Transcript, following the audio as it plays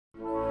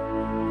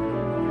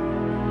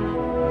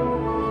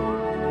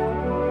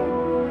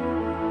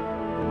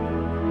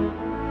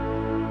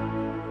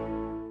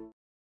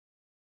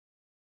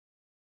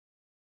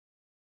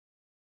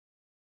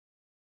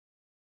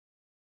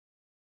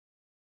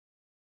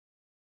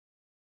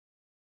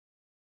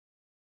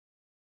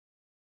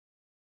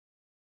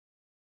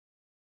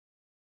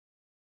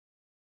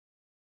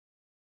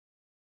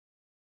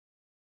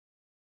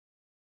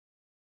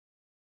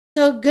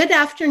So good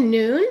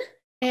afternoon,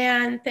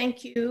 and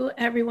thank you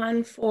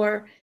everyone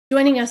for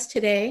joining us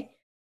today.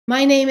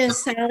 My name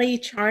is Sally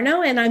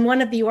Charnow, and I'm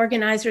one of the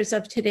organizers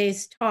of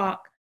today's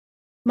talk.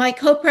 My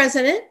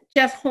co-president,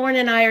 Jeff Horn,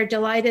 and I are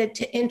delighted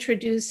to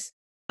introduce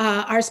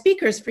our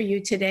speakers for you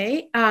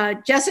today.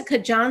 Jessica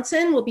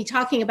Johnson will be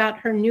talking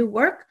about her new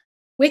work,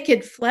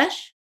 Wicked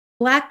Flesh,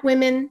 Black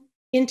Women,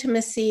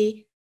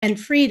 Intimacy, and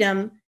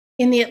Freedom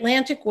in the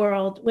Atlantic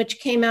World, which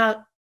came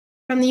out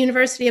from the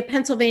University of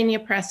Pennsylvania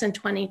Press in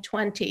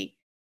 2020.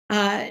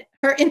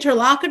 Her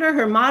interlocutor,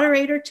 her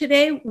moderator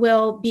today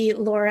will be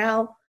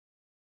Lorelle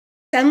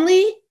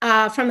Semley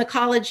from the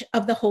College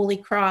of the Holy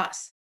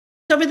Cross.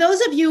 So for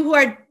those of you who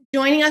are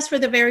joining us for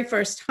the very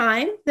first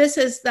time, this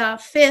is the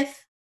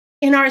fifth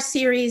in our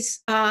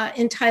series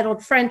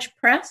entitled French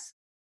Presse,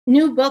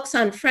 New Books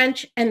on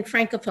French and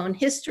Francophone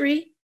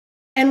History.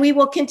 And we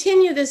will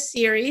continue this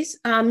series,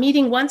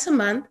 meeting once a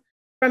month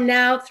from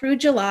now through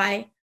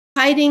July,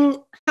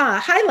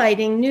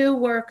 highlighting new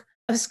work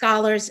of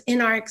scholars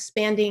in our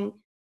expanding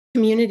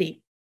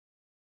community.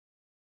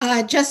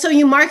 Just so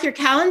you mark your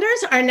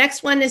calendars, our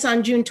next one is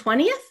on June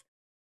 20th,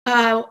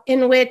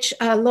 in which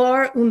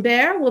Laure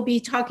Humbert will be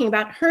talking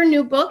about her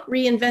new book,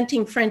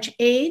 Reinventing French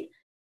Aid,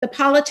 The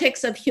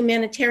Politics of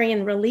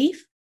Humanitarian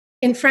Relief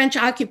in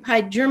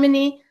French-occupied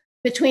Germany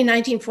between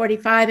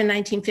 1945 and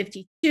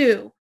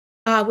 1952,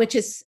 which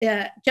is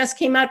just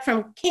came out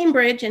from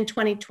Cambridge in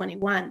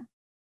 2021.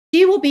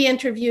 She will be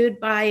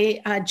interviewed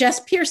by Jess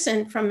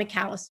Pearson from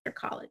Macalester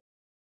College.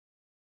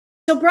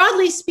 So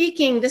broadly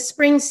speaking, the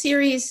spring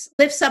series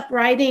lifts up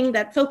writing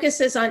that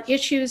focuses on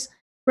issues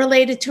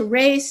related to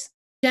race,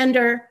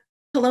 gender,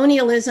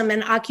 colonialism,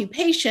 and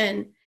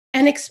occupation,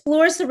 and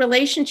explores the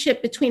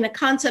relationship between the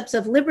concepts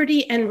of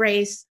liberty and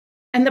race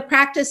and the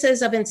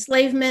practices of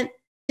enslavement,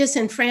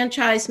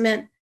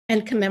 disenfranchisement,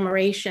 and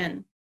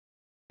commemoration.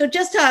 So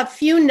just a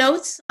few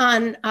notes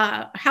on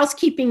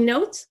housekeeping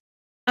notes.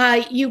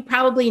 You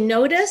probably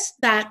noticed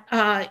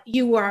that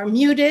you are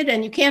muted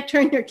and you can't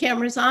turn your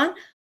cameras on.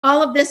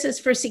 All of this is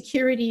for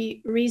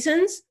security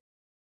reasons.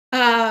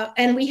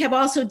 And we have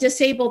also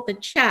disabled the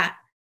chat.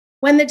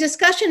 When the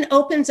discussion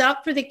opens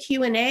up for the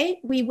Q&A,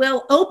 we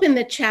will open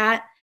the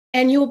chat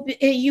and you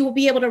will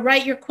be able to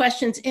write your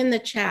questions in the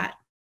chat.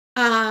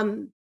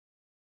 So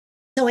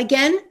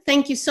again,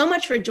 thank you so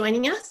much for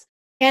joining us.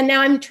 And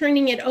now I'm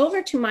turning it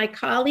over to my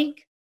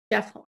colleague,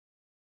 Jeff Horn.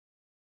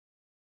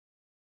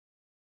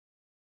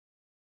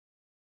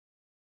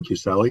 Thank you,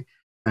 Sally,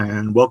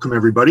 and welcome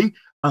everybody.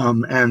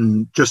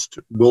 And just,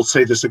 we'll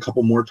say this a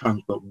couple more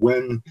times, but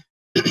when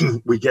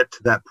we get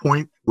to that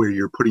point where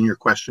you're putting your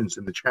questions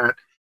in the chat,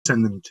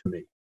 send them to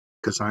me,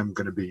 because I'm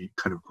going to be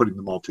kind of putting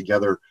them all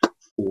together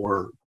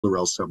for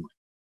Lorelle Semley.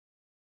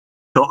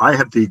 So I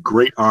have the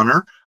great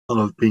honor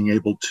of being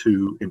able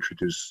to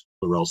introduce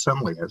Lorelle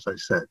Semley, as I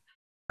said.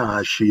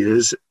 She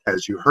is,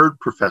 as you heard,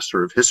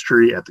 professor of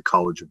history at the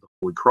College of the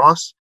Holy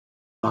Cross,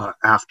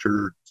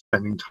 after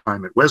spending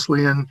time at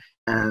Wesleyan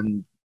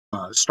and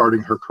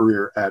starting her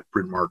career at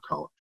Bryn Mawr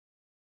College.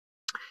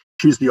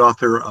 She's the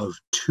author of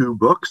two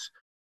books,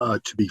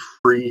 To Be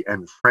Free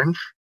and French,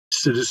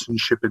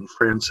 Citizenship in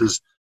France's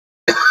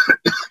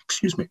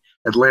excuse me,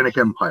 Atlantic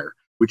Empire,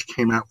 which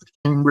came out with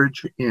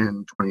Cambridge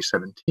in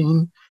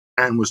 2017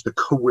 and was the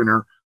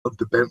co-winner of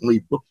the Bentley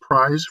Book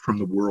Prize from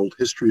the World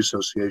History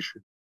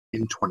Association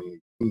in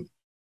 2018.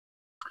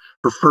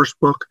 Her first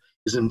book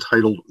is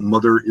entitled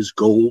Mother is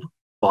Gold,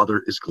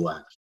 Father is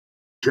Glass,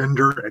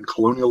 Gender and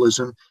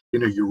Colonialism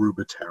in a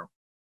Yoruba Town,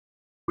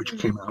 which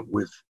came out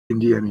with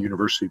Indiana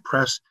University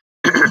Press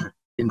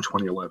in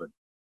 2011.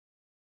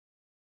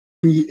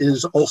 He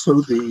is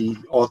also the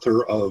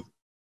author of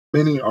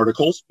many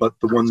articles, but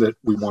the one that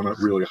we want to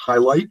really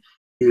highlight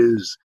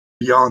is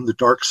Beyond the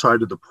Dark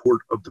Side of the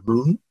Port of the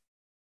Moon,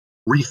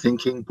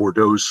 Rethinking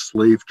Bordeaux's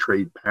Slave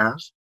Trade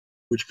Past,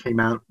 which came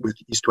out with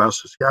Histoire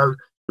Sociale,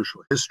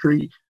 Social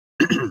History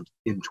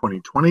in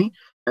 2020,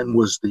 and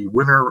was the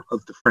winner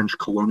of the French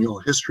Colonial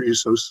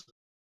Historical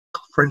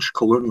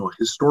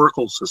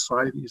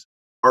Society's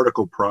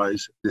Article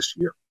Prize this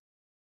year.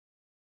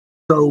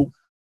 So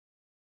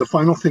the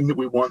final thing that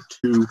we want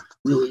to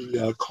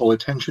really call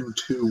attention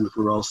to with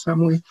Lorelle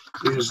Semley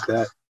is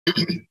that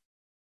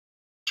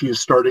she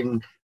is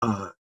starting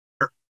a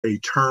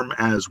term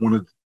as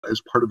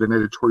part of an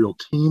editorial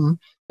team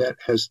that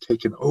has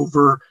taken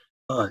over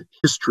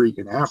History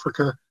in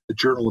Africa, the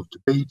Journal of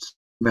Debates,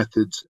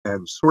 Methods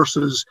and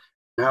Sources,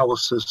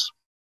 Analysis,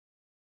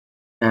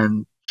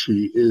 and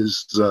she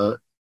is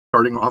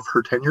starting off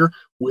her tenure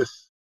with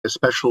a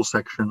special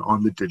section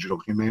on the digital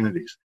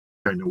humanities,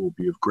 which I know will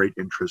be of great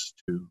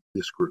interest to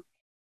this group.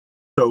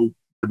 So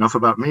enough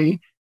about me,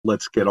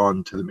 let's get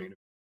on to the main event.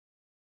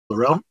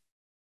 Lorelle?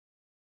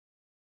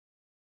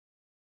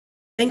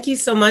 Thank you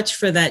so much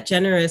for that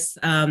generous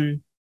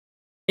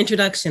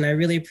introduction. I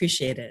really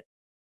appreciate it.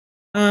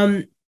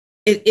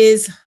 It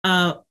is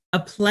a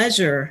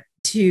pleasure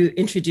to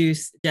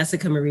introduce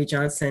Jessica Marie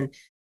Johnson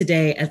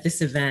today at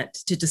this event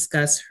to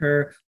discuss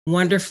her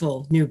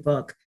wonderful new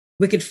book,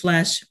 Wicked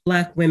Flesh,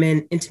 Black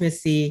Women,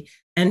 Intimacy,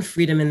 and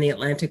freedom in the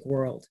Atlantic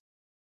world.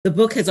 The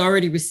book has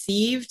already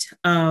received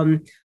a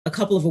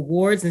couple of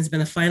awards and has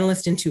been a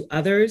finalist in 2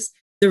 others.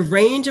 The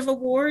range of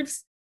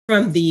awards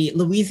from the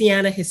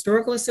Louisiana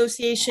Historical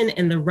Association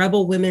and the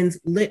Rebel Women's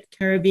Lit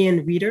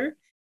Caribbean Reader,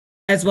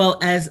 as well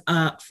as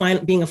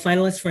being a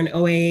finalist for an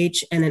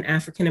OAH and an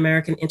African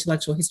American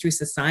Intellectual History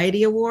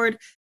Society Award,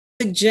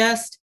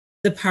 suggest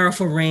the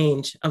powerful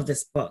range of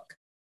this book.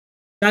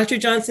 Dr.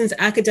 Johnson's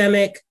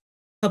academic,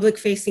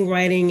 public-facing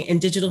writing, and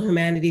digital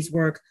humanities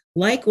work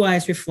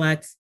likewise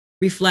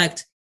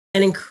reflect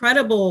an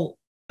incredible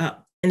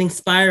and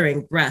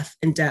inspiring breadth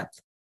and depth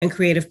and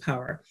creative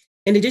power.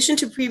 In addition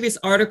to previous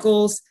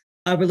articles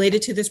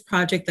related to this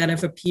project that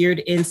have appeared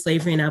in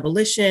Slavery and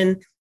Abolition,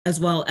 as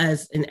well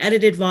as in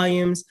edited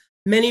volumes,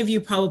 many of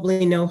you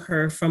probably know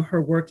her from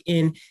her work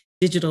in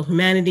digital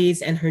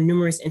humanities and her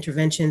numerous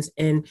interventions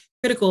in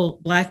critical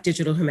Black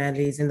digital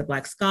humanities in the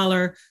Black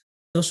Scholar,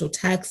 social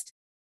text,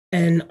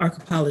 and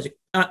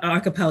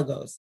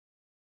archipelagos.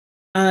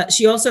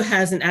 She also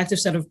has an active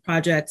set of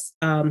projects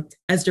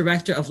as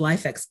director of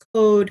LifeX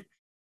Code,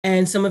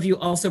 and some of you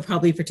also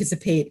probably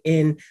participate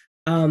in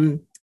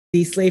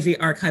the Slavery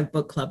Archive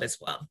Book Club as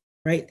well,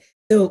 right?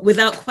 So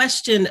without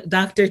question,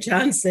 Dr.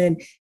 Johnson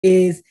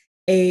is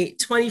a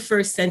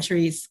 21st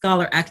century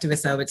scholar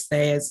activist, I would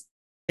say, as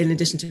in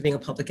addition to being a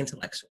public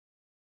intellectual.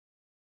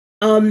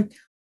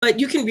 But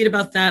you can read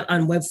about that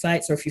on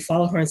websites or if you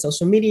follow her on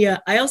social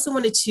media. I also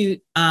wanted to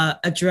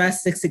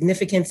address the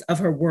significance of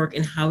her work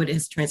and how it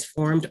has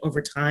transformed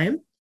over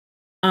time.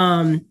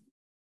 I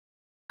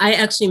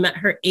actually met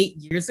her 8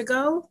 years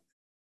ago.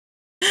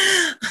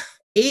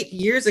 8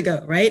 years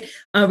ago, right?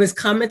 I was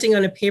commenting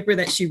on a paper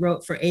that she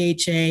wrote for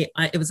AHA.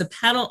 It was a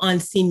panel on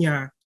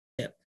seniorship.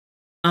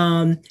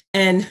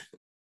 And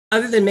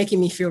other than making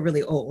me feel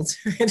really old,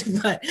 right?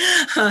 But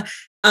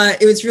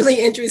it was really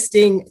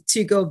interesting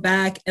to go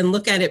back and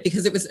look at it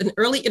because it was an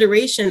early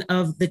iteration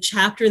of the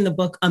chapter in the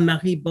book on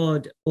Marie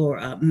Baud, or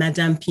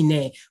Madame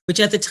Pinet, which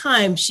at the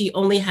time she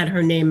only had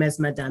her name as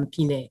Madame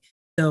Pinet.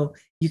 So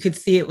you could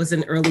see it was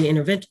an early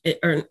intervention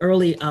or an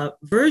early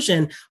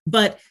version,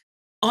 but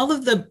all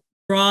of the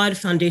broad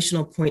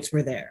foundational points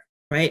were there,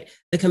 right?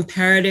 The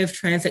comparative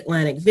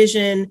transatlantic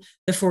vision,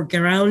 the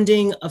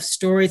foregrounding of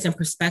stories and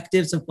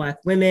perspectives of Black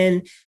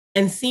women,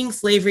 and seeing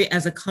slavery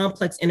as a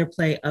complex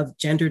interplay of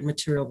gendered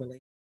material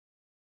relations.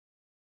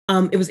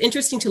 It was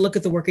interesting to look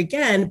at the work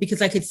again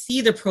because I could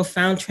see the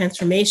profound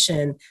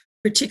transformation,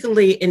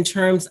 particularly in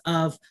terms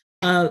of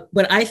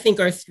what I think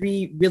are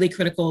 3 really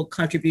critical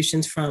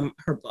contributions from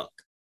her book,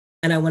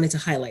 and I wanted to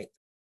highlight.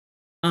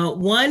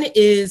 One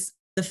is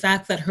the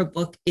fact that her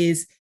book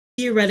is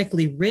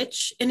theoretically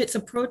rich in its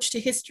approach to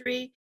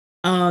history,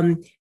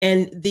 and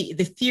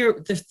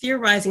the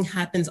theorizing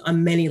happens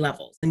on many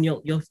levels, and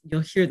you'll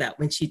hear that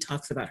when she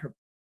talks about her.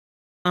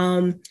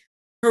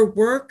 Her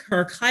work,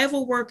 her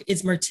archival work,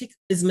 is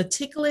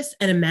meticulous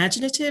and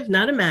imaginative,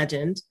 not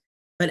imagined,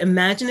 but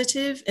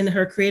imaginative in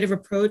her creative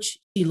approach.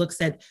 She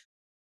looks at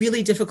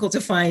really difficult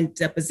to find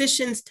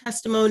depositions,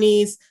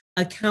 testimonies,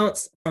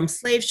 accounts from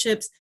slave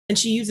ships, and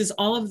she uses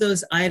all of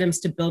those items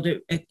to build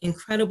an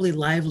incredibly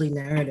lively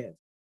narrative.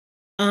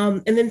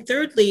 And then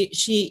thirdly,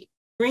 she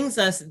brings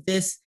us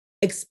this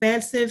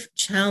expansive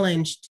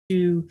challenge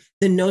to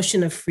the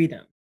notion of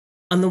freedom.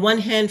 On the one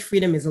hand,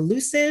 freedom is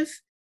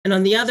elusive, and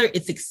on the other,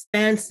 it's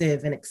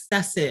expansive and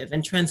excessive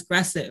and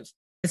transgressive,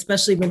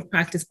 especially when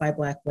practiced by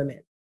Black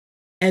women.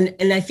 And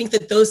I think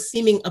that those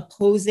seeming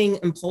opposing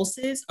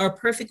impulses are a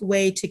perfect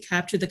way to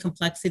capture the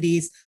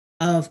complexities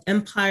of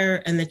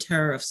empire and the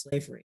terror of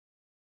slavery.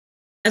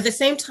 At the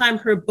same time,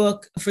 her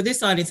book, for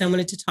this audience, I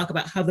wanted to talk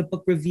about how the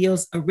book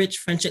reveals a rich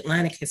French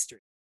Atlantic history.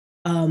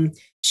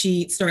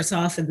 She starts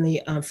off in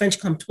the French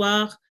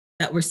comptoir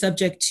that were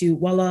subject to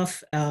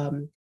Wolof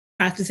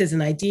practices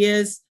and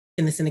ideas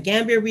in the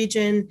Senegambia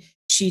region.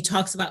 She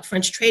talks about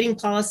French trading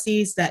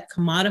policies that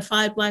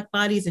commodified Black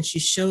bodies, and she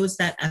shows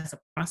that as a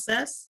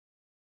process.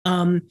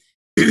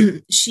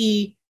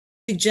 She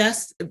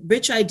suggests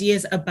rich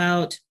ideas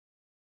about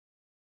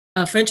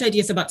French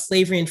ideas about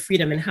slavery and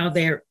freedom and how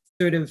they're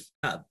sort of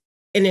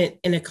in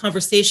a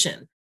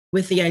conversation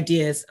with the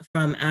ideas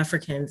from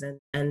Africans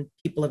and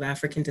people of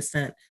African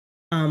descent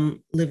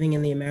living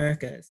in the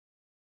Americas.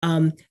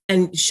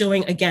 And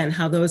showing again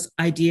how those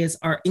ideas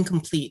are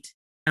incomplete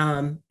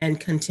and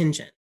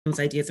contingent, those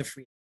ideas of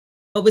freedom.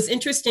 What was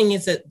interesting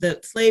is that the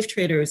slave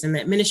traders and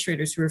the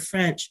administrators who were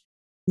French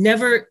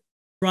never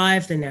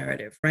drive the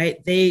narrative,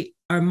 right? They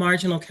are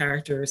marginal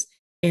characters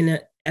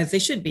as they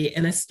should be,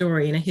 in a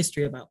story, in a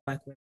history about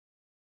Black women.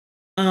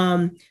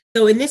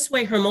 So in this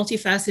way, her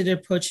multifaceted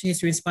approach to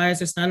history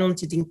inspires us not only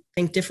to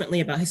think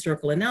differently about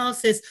historical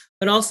analysis,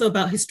 but also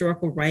about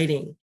historical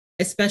writing,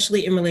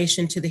 especially in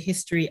relation to the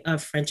history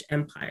of French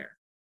Empire.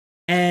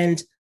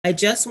 And I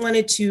just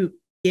wanted to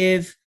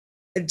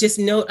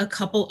note a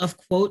couple of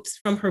quotes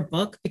from her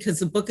book, because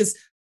the book is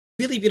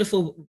really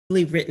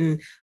beautifully written.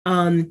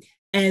 And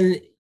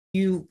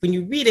when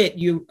you read it,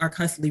 you are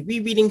constantly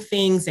rereading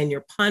things and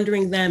you're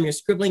pondering them, you're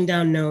scribbling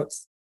down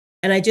notes.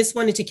 And I just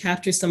wanted to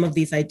capture some of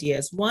these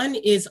ideas. One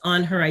is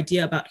on her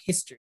idea about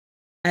history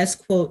as,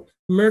 quote,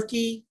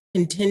 murky,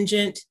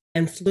 contingent,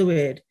 and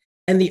fluid,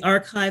 and the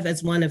archive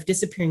as one of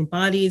disappearing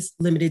bodies,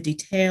 limited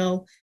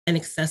detail, and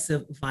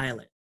excessive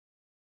violence.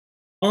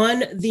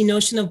 On the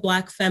notion of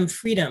Black femme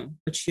freedom,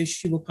 which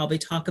she will probably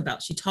talk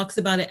about, she talks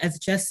about it as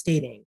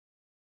gestating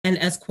and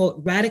as, quote,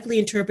 radically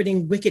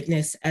interpreting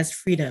wickedness as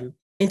freedom,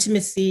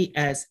 intimacy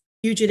as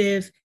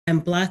fugitive,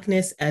 and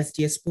Blackness as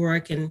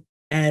diasporic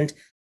and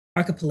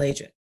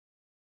archipelagic.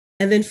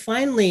 And then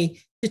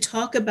finally, to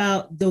talk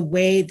about the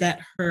way that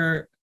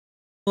her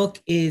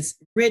book is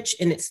rich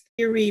in its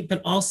theory,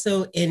 but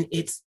also in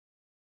its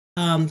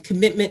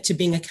commitment to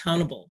being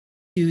accountable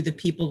to the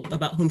people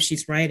about whom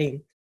she's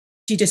writing.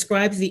 She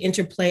describes the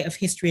interplay of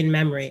history and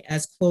memory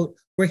as, quote,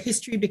 where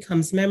history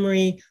becomes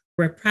memory,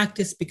 where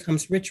practice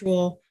becomes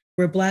ritual,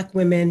 where Black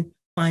women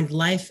find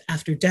life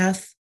after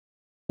death,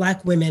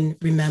 Black women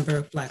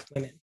remember Black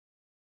women.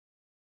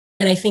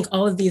 And I think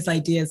all of these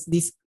ideas,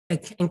 these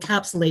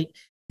encapsulate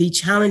the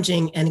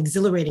challenging and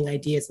exhilarating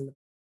ideas in the book.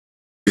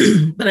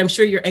 But I'm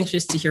sure you're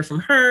anxious to hear from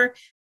her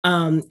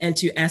and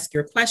to ask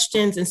your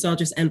questions. And so I'll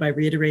just end by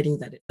reiterating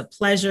that it's a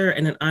pleasure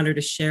and an honor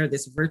to share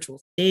this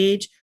virtual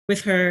stage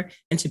with her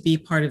and to be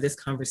part of this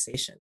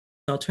conversation.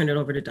 So I'll turn it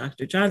over to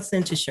Dr.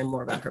 Johnson to share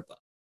more about her book.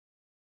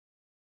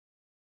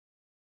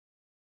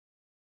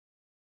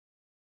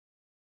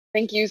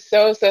 Thank you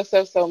so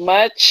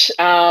much.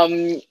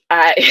 I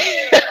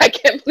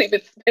can't believe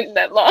it's been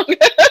that long.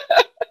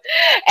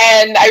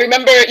 And I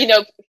remember,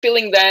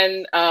 feeling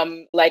then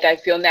like I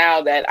feel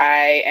now, that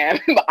I am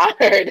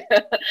honored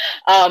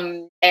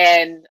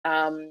and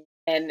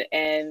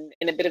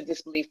in a bit of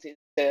disbelief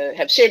to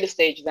have shared the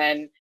stage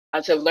then,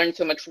 to have learned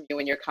so much from you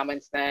in your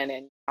comments then,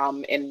 and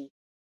in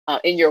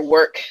your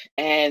work,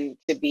 and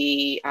to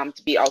be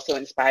also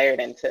inspired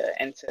and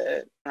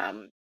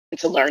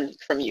to learn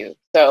from you.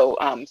 So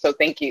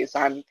thank you.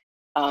 So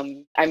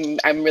I'm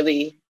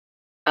really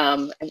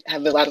I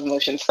have a lot of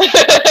emotions.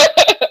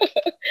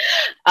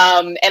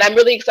 And I'm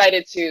really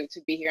excited to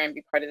be here and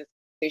be part of this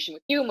conversation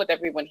with you and with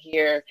everyone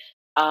here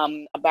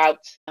about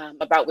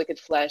Wicked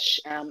Flesh,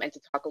 and to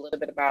talk a little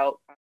bit about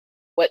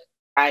what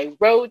I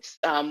wrote,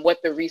 what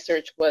the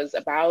research was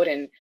about,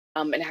 and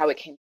how it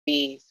came to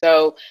be.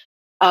 So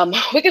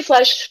Wicked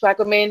Flesh, Black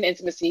Women,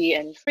 Intimacy,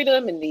 and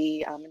Freedom in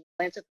the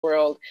Atlantic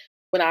World.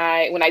 When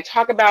I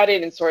talk about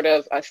it in sort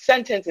of a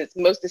sentence, it's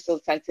most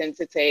distilled sentence.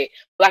 It's a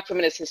Black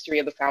feminist history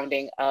of the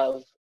founding of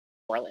New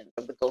Orleans,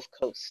 of the Gulf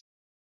Coast.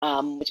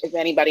 Which, if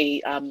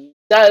anybody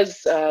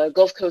does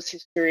Gulf Coast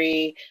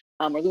history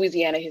or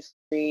Louisiana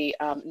history,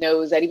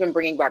 knows that even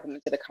bringing Black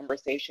women to the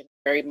conversation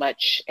very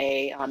much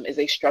is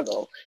a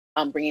struggle.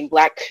 Bringing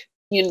Black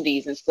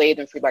communities, enslaved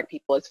and free Black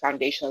people, as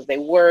foundational as they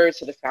were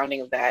to the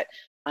founding of that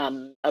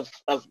of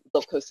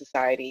Gulf Coast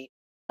society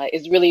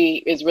is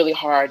really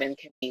hard, and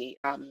can be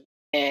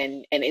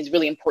and is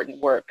really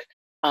important work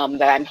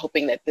that I'm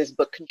hoping that this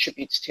book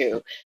contributes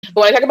to.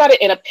 But when I talk about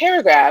it in a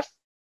paragraph,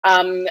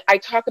 I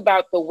talk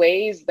about the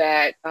ways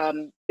that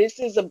this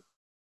is a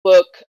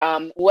book.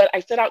 What I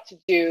set out to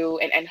do,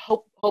 and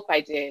hope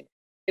I did,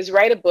 is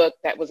write a book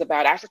that was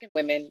about African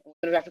women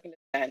of African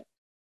descent,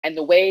 and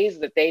the ways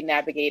that they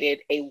navigated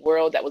a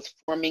world that was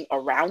forming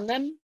around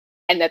them,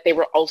 and that they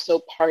were also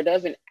part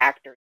of and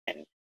actors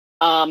in.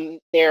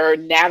 They're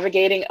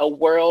navigating a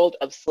world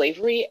of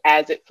slavery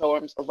as it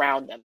forms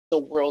around them, the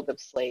world of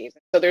slaves.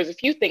 So there's a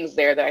few things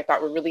there that I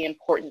thought were really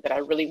important, that I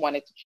really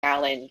wanted to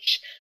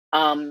challenge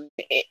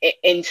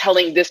in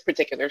telling this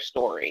particular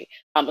story,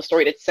 a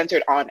story that's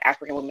centered on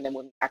African women and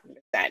women of African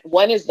descent.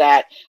 One is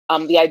that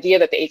the idea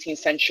that the 18th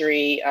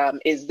century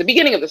is the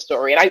beginning of the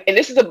story, and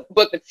this is a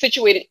book that's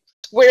situated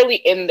squarely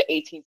in the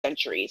 18th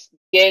century. It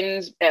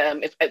begins,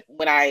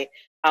 when I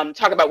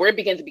talk about where it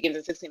begins in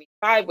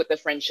 1685 with the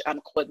French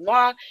Code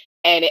Noir,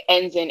 and it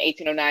ends in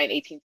 1809,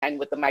 1810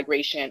 with the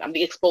migration,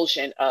 the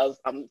expulsion of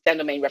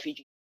Saint-Domingue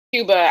refugees from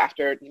Cuba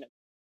after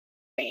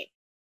Spain.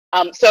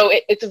 So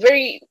it's a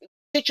very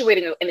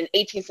situated in an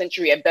 18th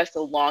century, at best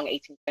a long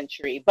 18th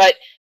century. But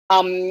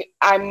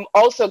I'm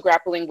also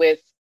grappling with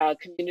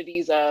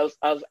communities of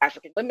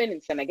African women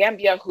in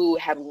Senegambia who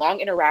had long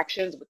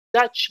interactions with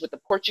Dutch, with the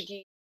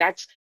Portuguese.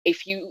 That's a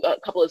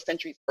couple of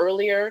centuries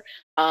earlier,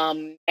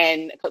 and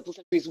a couple of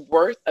centuries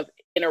worth of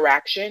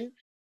interaction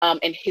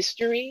and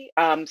history,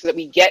 so that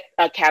we get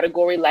a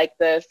category like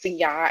the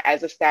Senhora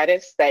as a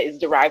status that is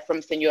derived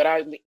from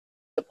Senhora,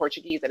 the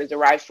Portuguese, that is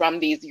derived from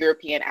these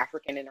European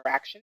African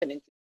interactions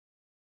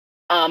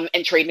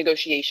and trade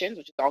negotiations,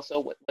 which is also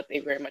what they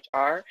very much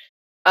are.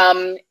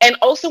 And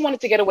also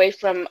wanted to get away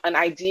from an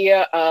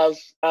idea of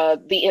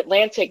the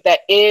Atlantic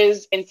that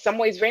is in some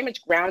ways very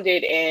much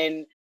grounded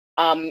in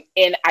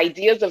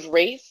ideas of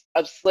race,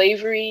 of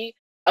slavery,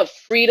 of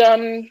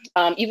freedom,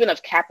 even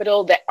of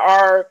capital, that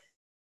are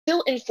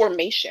still in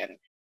formation.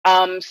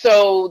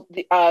 So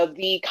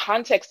the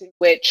context in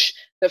which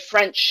the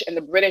French and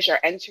the British are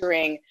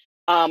entering,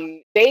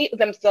 they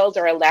themselves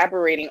are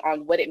elaborating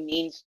on what it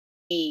means to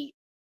be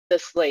the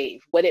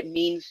slave, what it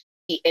means to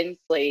be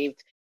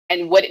enslaved,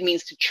 and what it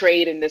means to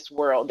trade in this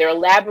world. They're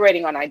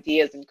elaborating on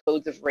ideas and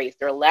codes of race.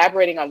 They're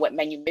elaborating on what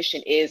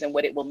manumission is and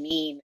what it will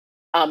mean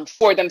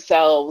for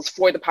themselves,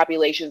 for the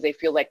populations they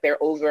feel like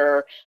they're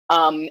over.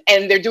 And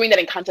they're doing that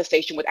in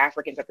contestation with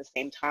Africans at the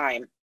same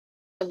time,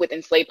 with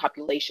enslaved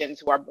populations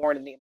who are born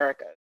in the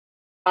Americas.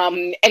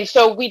 And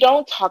so we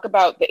don't talk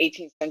about the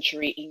 18th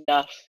century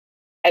enough,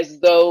 as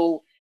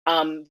though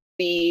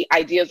the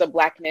ideas of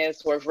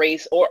Blackness or of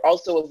race, or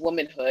also of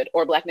womanhood,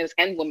 or Blackness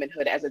and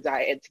womanhood as a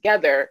dyad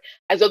together,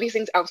 as though these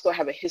things also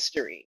have a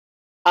history,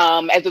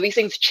 as though these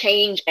things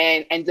change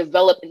and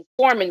develop and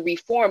form and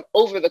reform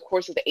over the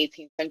course of the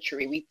 18th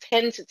century. We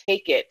tend to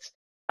take it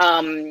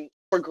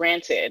for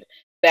granted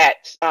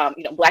that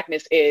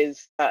Blackness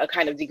is a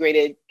kind of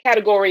degraded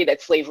category,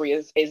 that slavery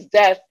is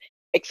death,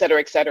 et cetera,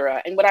 et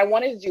cetera. And what I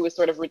wanted to do is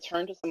sort of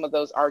return to some of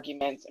those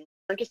arguments and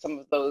return to some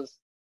of those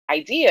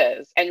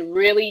ideas and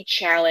really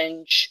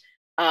challenge,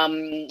 for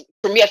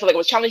me, I feel like I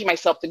was challenging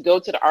myself to go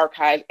to the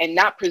archive and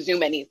not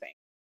presume anything.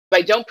 If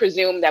I don't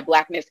presume that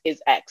Blackness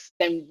is X,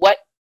 then what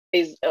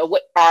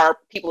are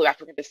people of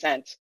African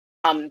descent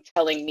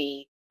telling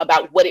me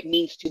about what it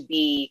means to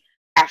be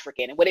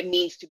African and what it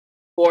means to be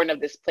born of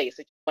this place?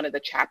 It's one of the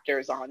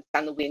chapters on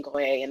Sanlouis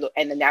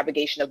and the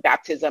navigation of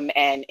baptism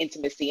and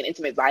intimacy and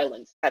intimate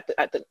violence at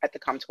the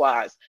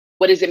Comptoirs.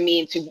 What does it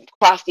mean to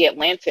cross the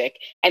Atlantic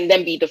and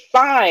then be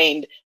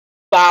defined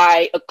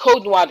by a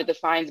code noir that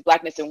defines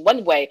Blackness in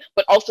one way,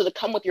 but also to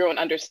come with your own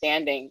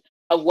understanding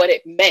of what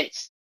it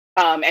meant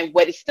and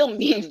what it still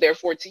means,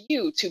 therefore, to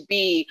you to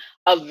be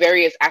of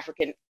various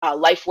African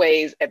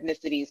lifeways,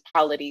 ethnicities,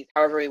 polities,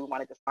 however we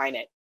want to define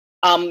it.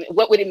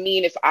 What would it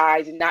mean if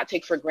I did not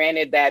take for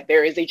granted that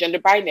there is a gender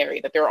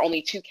binary, that there are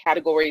only two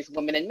categories,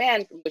 woman and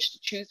man, from which to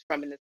choose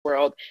from in this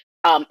world?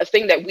 A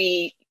thing that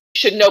we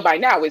should know by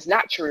now is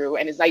not true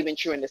and is not even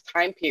true in this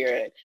time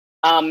period.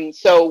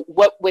 So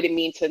what would it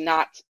mean to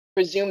not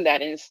presume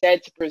that, and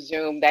instead to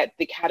presume that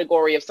the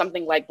category of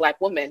something like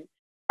Black woman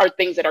are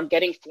things that are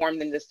getting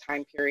formed in this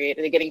time period,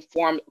 and they're getting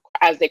formed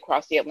as they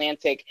cross the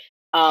Atlantic,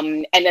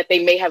 and that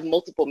they may have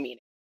multiple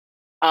meanings.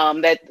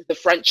 That the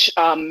French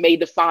may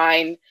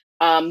define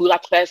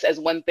mulâtresse as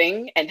one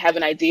thing and have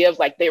an idea of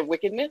like their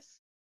wickedness,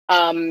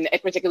 and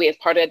particularly as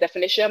part of that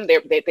definition,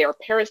 they are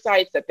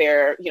parasites, that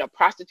they're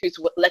prostitutes,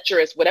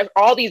 lecherous, whatever.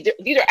 All these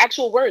are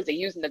actual words they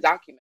use in the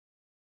document.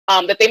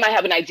 That they might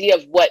have an idea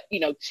of what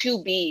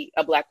to be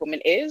a Black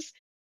woman is,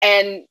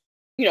 and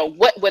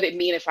what would it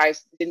mean if I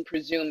didn't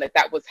presume that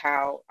that was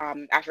how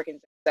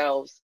Africans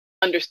themselves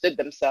understood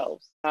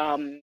themselves?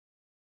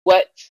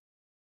 What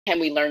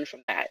can we learn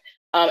from that?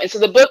 And so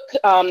the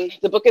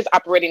book is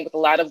operating with a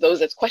lot of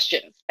those as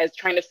questions, as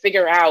trying to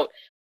figure out,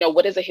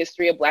 what does a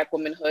history of Black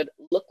womanhood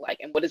look like,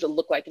 and what does it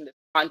look like in this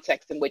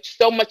context in which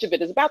so much of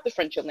it is about the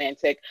French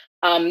Atlantic,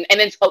 and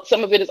then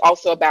some of it is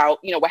also about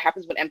what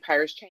happens when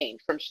empires change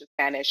from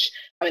Spanish,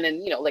 and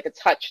then like a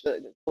touch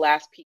the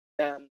last piece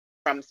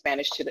from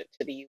Spanish to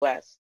the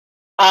U.S.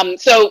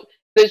 So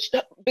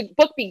the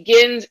book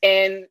begins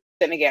in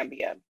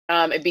Senegambia.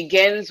 It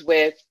begins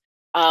with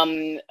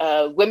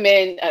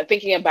women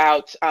thinking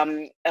about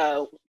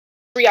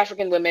free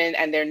African women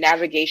and their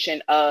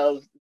navigation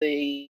of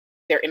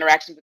their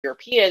interactions with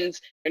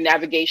Europeans, their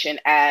navigation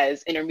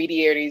as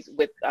intermediaries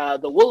with the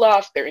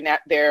Wolof,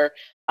 their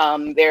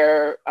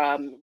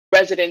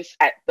residence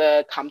at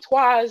the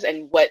Comptoirs,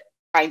 and what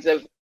kinds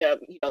of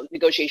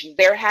negotiations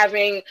they're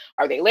having.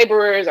 Are they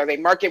laborers? Are they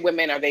market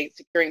women? Are they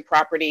securing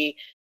property?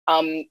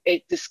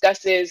 It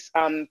discusses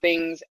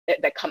things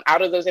that come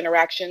out of those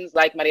interactions,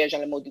 like mariage à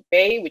la mode du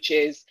pays, which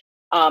is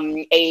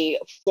a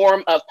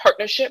form of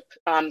partnership,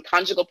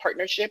 conjugal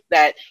partnership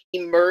that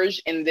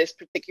emerged in this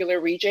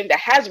particular region that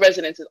has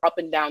resonances up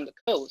and down the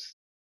coast,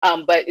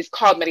 but it's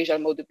called mariage à la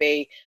mode du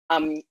pays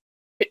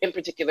in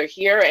particular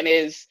here, and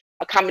is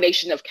a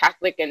combination of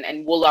Catholic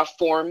and Wolof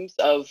forms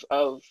of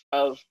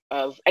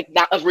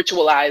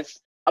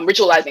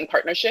ritualizing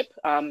partnership.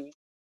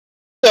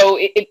 So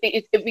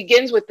it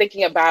begins with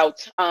thinking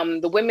about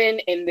the women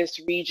in this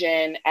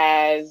region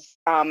as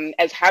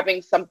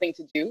having something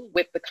to do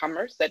with the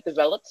commerce that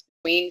develops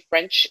between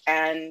French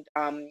and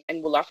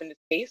Wolof in this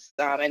case,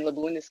 and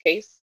Lebu in this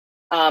case,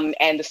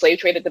 and the slave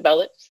trade that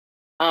develops.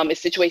 It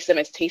situates them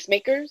as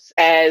tastemakers,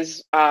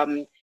 as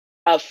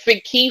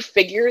key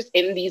figures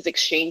in these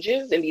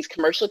exchanges, in these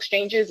commercial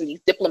exchanges, in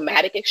these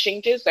diplomatic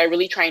exchanges. So I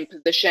really try and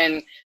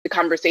position the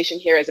conversation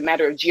here as a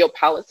matter of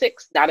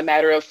geopolitics, not a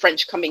matter of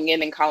French coming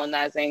in and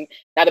colonizing,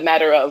 not a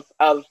matter of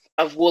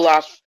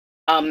Wolof,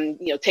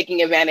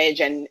 taking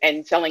advantage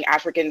and selling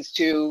Africans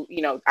to,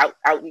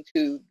 out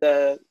into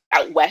the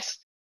out west.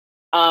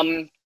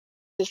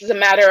 This is a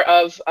matter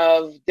of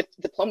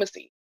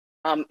diplomacy.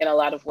 In a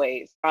lot of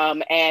ways.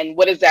 And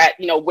what is that,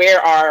 where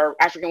are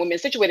African women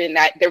situated in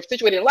that? They're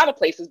situated in a lot of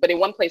places, but in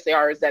one place they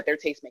are is that they're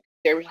tastemakers.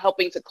 They're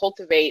helping to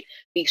cultivate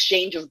the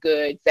exchange of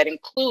goods that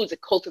includes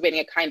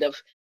cultivating a kind of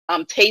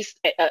taste,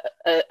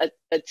 a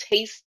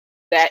taste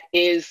that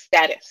is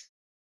status,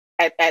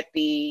 at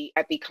the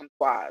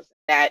comptoirs.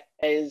 That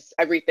is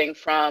everything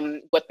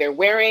from what they're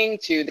wearing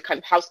to the kind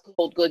of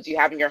household goods you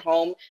have in your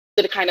home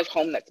to the kind of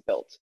home that's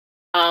built.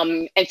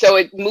 And so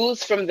it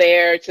moves from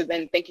there to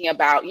then thinking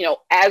about,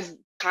 as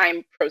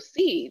time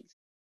proceeds,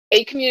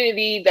 a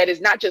community that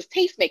is not just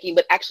tastemaking,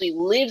 but actually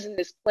lives in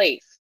this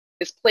place,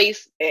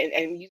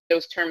 and use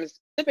those terms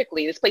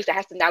specifically, this place that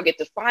has to now get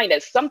defined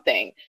as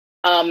something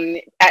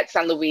at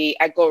Saint Louis,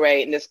 at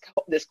Gorée, in this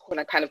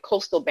kind of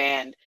coastal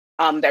band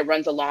that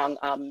runs along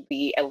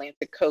the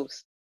Atlantic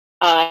coast.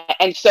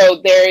 And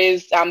so there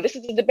is, this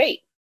is a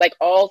debate, like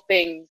all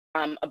things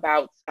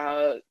about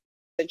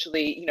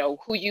essentially,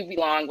 who you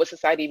belong, what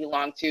society you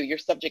belong to, your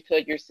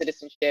subjecthood, your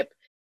citizenship,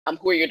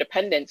 who are your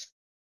dependents.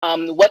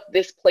 What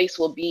this place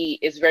will be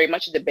is very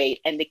much a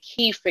debate. And the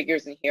key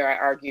figures in here, I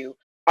argue,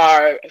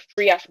 are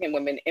free African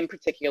women in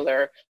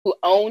particular who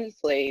own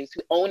slaves,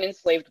 who own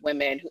enslaved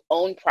women, who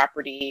own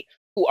property,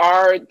 who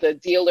are the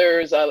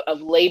dealers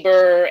of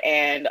labor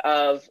and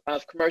of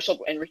commercial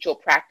and ritual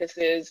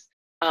practices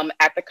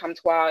at the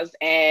comptoirs,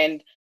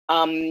 and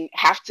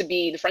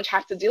the French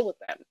have to deal with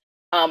them.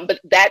 But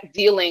that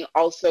dealing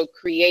also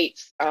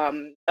creates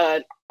an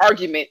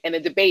argument and a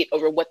debate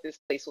over what this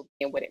place will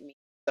be and what it means.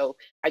 So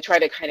I try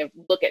to kind of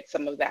look at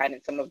some of that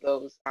and some of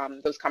those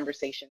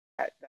conversations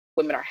that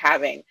women are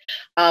having.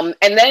 And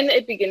then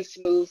it begins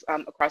to move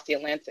across the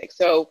Atlantic.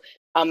 So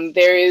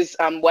there is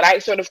what I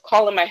sort of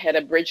call in my head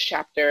a bridge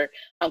chapter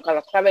called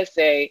La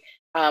Presse,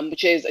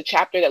 which is a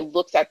chapter that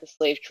looks at the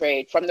slave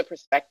trade from the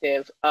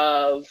perspective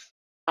of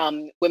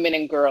women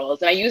and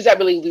girls. And I use that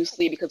really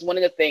loosely because one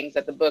of the things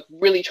that the book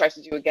really tries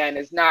to do, again,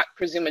 is not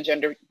presume a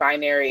gender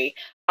binary,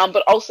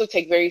 but also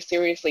take very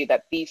seriously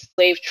that the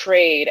slave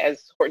trade,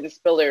 as Horton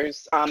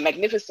Spiller's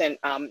magnificent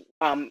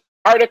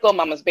article,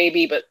 Mama's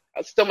Baby, but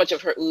so much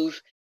of her oeuvre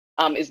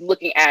is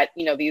looking at,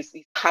 these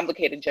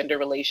complicated gender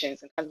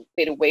relations and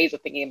complicated ways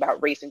of thinking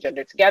about race and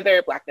gender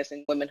together, Blackness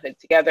and womanhood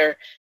together.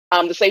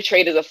 The slave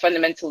trade is a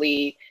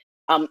fundamentally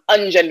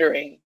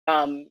ungendering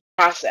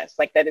process,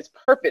 like that its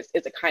purpose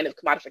is a kind of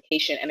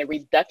commodification and a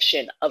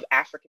reduction of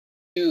Africans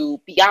to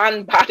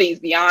beyond bodies,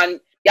 beyond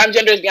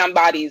genders, beyond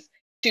bodies,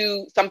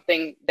 to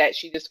something that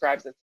she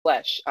describes as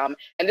flesh. And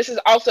this is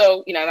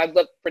also, and I'd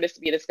love for this to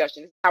be a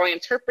discussion, this is how I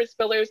interpret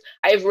Spillers.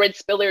 I have read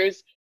Spillers,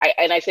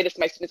 and I say this to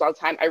my students all the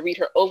time, I read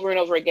her over and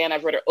over again.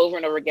 I've read her over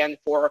and over again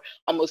for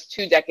almost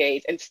 2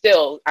 decades, and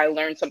still I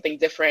learn something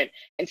different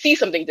and see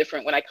something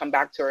different when I come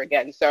back to her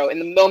again. So in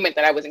the moment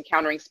that I was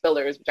encountering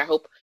Spillers, which I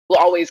hope will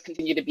always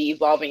continue to be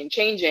evolving and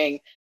changing,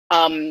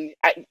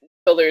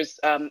 Spiller's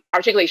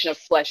articulation of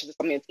flesh is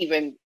something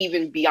that's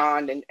even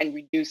beyond and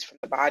reduced from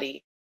the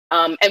body.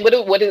 And what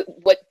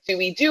do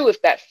we do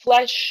if that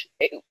flesh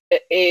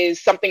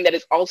is something that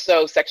is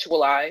also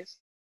sexualized,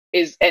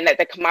 and that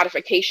the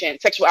commodification,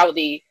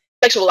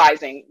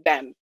 sexualizing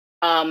them,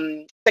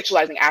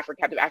 sexualizing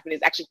captive African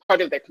is actually part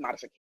of their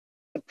commodification.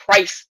 The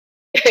price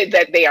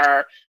that they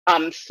are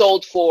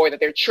sold for, that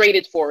they're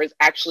traded for, is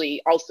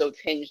actually also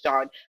tinged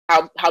on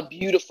how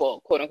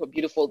beautiful, quote unquote,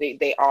 beautiful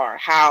they are,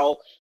 how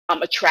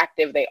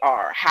attractive they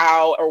are,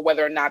 how or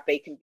whether or not they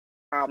can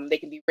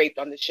be raped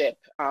on the ship,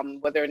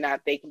 whether or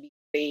not they can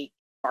be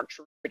marked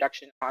for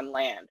reproduction on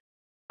land.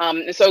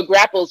 And so it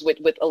grapples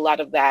with a lot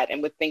of that,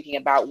 and with thinking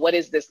about what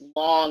is this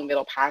long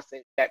middle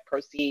passage that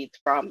proceeds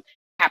from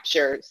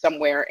capture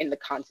somewhere in the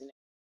continent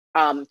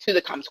to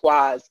the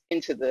comptoirs,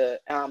 into the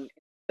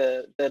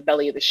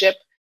belly of the ship,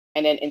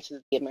 and then into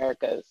the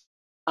Americas.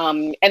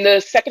 And the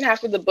second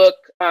half of the book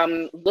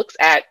looks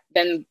at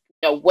then,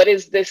 what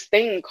is this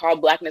thing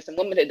called Blackness and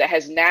womanhood that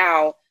has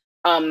now,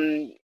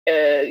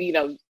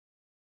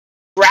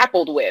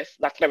 grappled with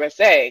La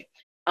Traversée,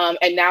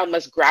 and now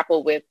must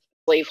grapple with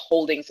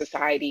slave-holding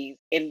societies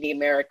in the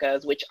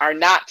Americas, which are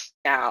not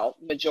now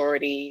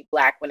majority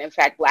Black, when in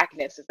fact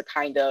Blackness is a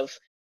kind of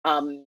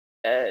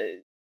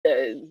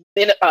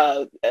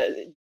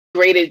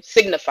graded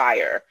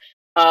signifier.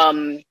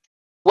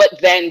 What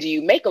then do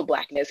you make of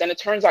Blackness? And it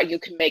turns out you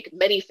can make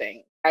many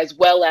things, as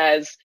well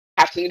as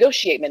have to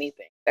negotiate many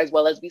things, as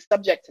well as be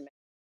subject to many.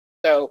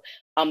 So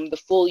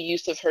the full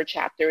use of her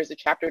chapter is a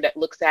chapter that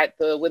looks at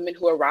the women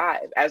who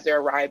arrive as they're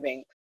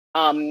arriving,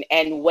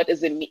 and what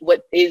does it mean?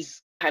 What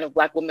is kind of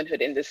Black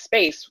womanhood in this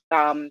space?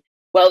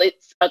 Well,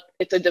 it's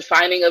a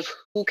defining of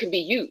who can be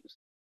used.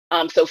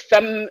 So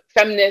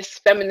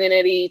feminist,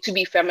 femininity, to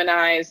be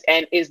feminized,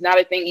 and is not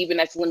a thing even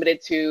that's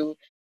limited to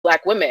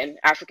Black women,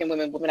 African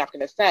women, women of African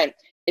descent.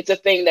 It's a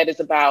thing that is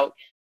about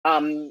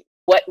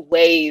what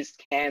ways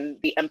can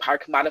the empire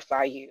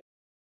commodify you,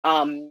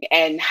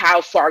 and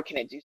how far can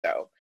it do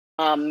so?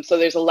 So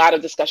there's a lot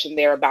of discussion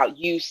there about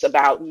use,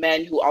 about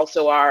men who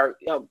also are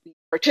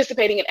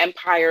participating in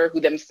empire, who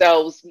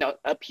themselves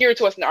appear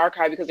to us in the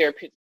archive because they're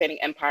participating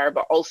in empire,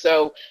 but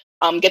also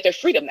get their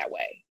freedom that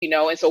way.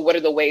 And so what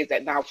are the ways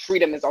that now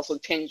freedom is also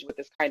tinged with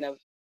this kind of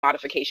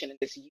modification and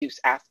this use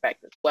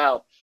aspect as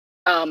well?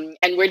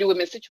 And where do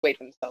women situate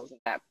themselves in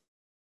that?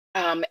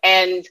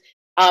 And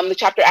the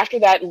chapter after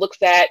that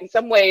looks at, in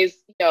some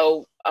ways,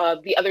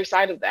 the other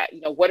side of that.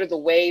 What are the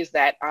ways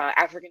that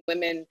African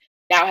women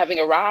now having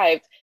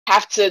arrived,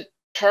 have to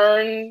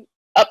turn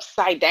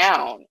upside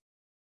down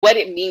what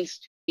it means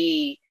to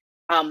be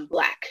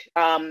Black,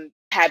 and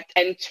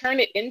turn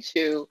it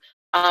into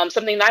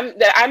something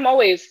that I'm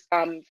always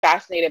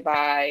fascinated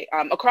by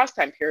across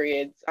time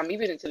periods,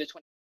 even into the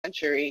 20th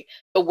century,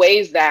 the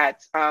ways that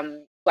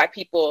Black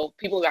people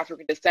of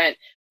African descent,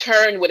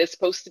 turn what is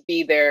supposed to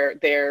be their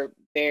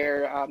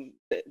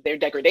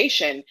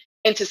degradation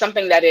into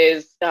something that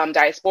is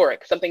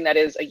diasporic, something that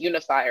is a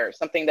unifier,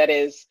 something that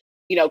is,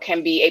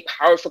 can be a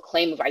powerful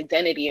claim of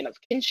identity and of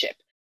kinship.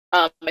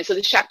 And so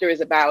this chapter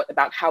is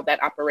about how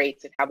that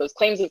operates and how those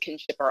claims of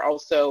kinship are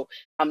also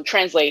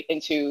translate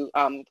into,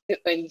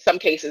 in some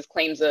cases,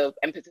 claims of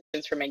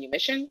impotence for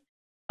manumission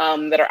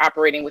that are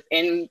operating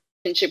within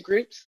kinship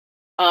groups.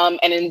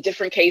 And in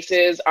different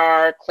cases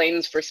are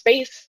claims for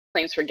space,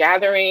 claims for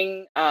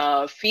gathering,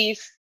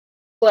 feast,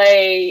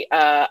 play,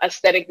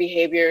 aesthetic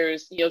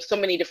behaviors, so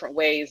many different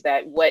ways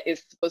that what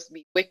is supposed to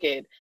be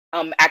wicked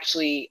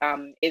actually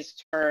is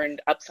turned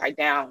upside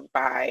down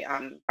by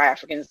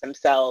Africans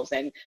themselves.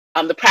 And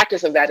the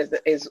practice of that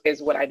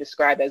is what I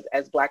describe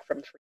as Black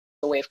from Free,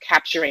 a way of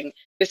capturing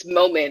this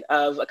moment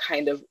of a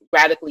kind of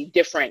radically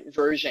different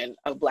version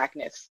of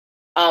Blackness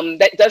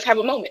that does have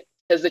a moment.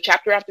 Because the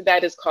chapter after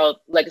that is called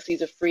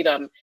Legacies of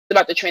Freedom. It's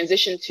about the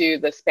transition to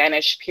the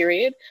Spanish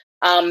period.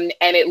 And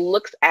it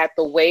looks at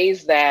the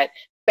ways that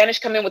Spanish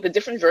come in with a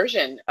different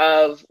version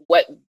of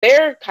what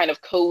their kind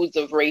of codes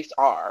of race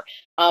are.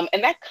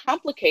 And that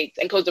complicates,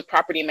 and codes of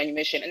property and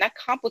manumission, and that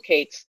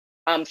complicates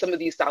some of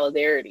these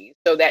solidarities.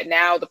 So that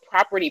now the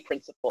property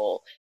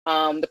principle,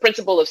 the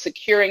principle of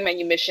securing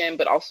manumission,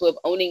 but also of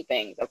owning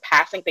things, of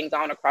passing things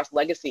on across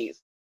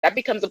legacies, that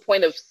becomes a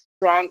point of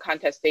strong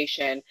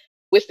contestation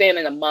within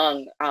and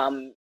among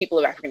people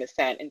of African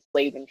descent,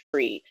 enslaved and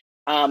free.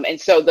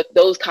 And so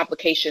those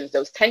complications,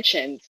 those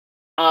tensions,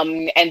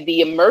 and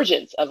the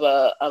emergence of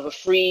a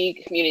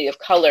free community of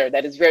color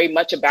that is very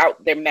much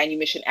about their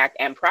manumission act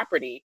and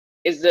property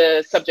is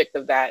the subject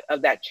of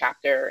that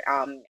chapter,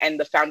 and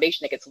the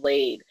foundation that gets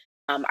laid,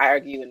 I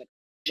argue, in the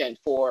vision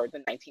for the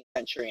 19th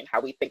century and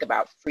how we think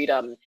about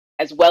freedom,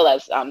 as well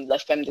as la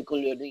femme de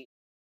couleur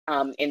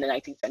in the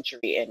 19th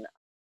century in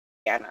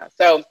Ghana.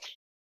 So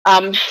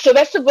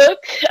that's the book.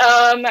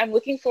 I'm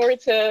looking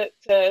forward to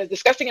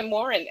discussing it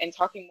more and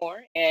talking more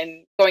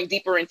and going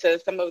deeper into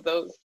some of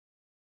those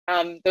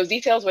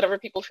details, whatever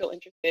people feel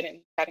interested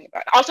in chatting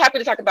about. Also happy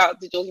to talk about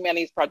digital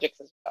humanities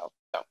projects as well.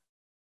 So.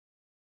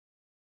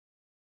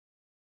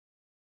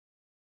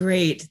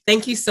 Great.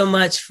 Thank you so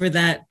much for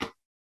that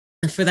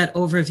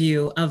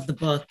overview of the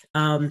book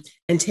and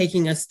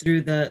taking us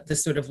through the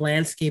sort of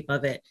landscape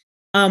of it.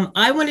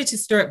 I wanted to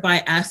start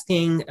by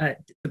asking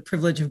the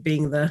privilege of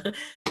being the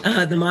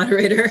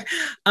moderator,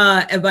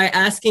 by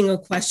asking a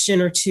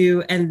question or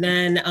two, and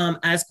then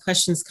as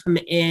questions come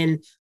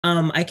in,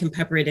 I can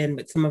pepper it in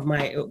with some of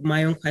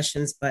my own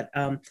questions, but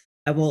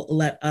I will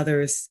let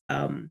others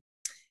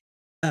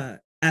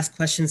ask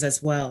questions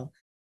as well.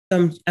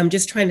 So I'm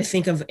just trying to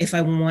think of if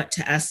I want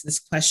to ask this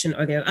question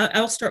or the.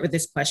 I'll start with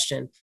this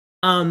question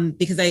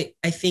because I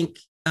think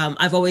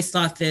I've always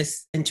thought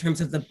this in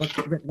terms of the book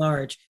writ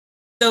large.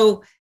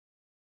 So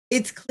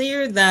it's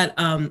clear that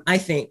I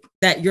think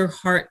that your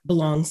heart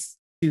belongs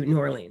to New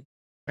Orleans,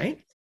 right?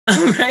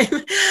 Right,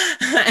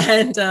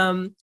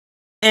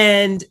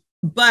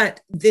 but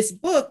this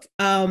book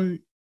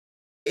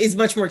is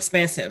much more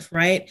expansive,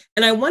 right?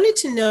 And I wanted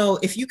to know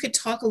if you could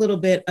talk a little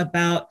bit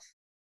about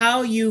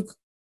how you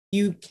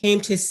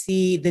came to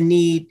see the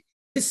need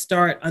to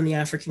start on the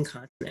African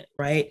continent,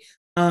 right?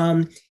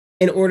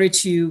 In order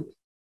to,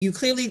 you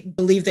clearly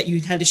believe that you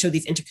had to show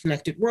these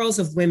interconnected worlds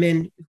of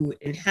women who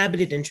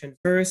inhabited and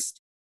traversed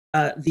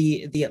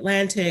the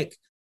Atlantic.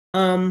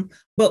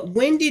 But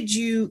when did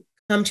you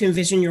come to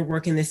envision your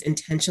work in this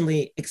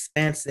intentionally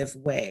expansive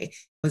way?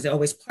 Was it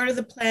always part of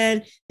the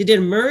plan? Did it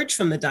emerge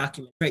from the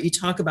document, right? You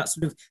talk about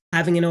sort of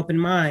having an open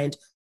mind,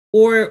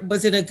 or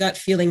was it a gut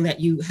feeling that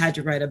you had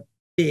to write a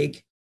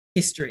big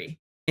history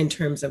in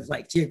terms of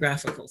like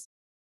geographical?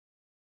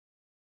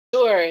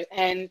 Sure,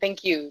 and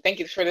thank you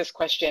for this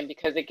question,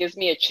 because it gives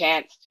me a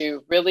chance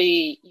to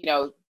really,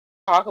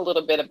 talk a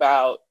little bit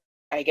about,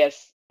 I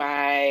guess,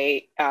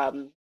 my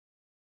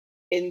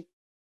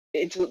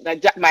into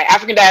my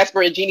African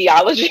diaspora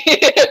genealogy,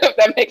 if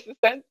that makes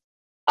sense.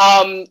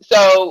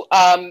 So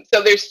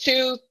there's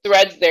two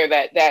threads there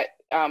that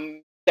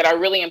are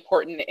really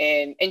important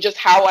in just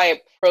how I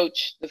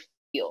approach the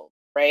field,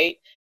 right?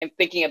 And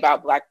thinking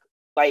about Black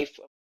life,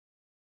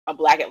 a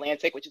Black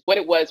Atlantic, which is what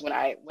it was when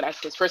I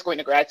was first going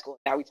to grad school.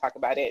 Now we talk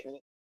about it in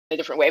a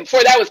different way. And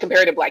before that was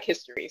comparative Black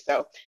history.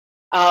 So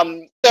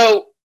on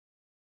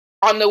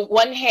the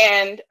one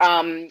hand,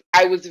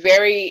 I was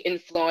very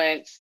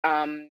influenced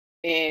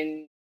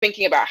in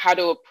thinking about how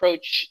to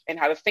approach and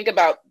how to think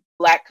about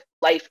Black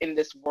life in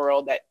this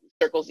world that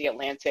circles the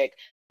Atlantic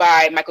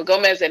by Michael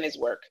Gomez and his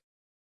work,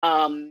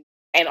 and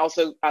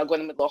also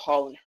Gwendolyn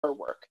Hall and her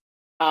work.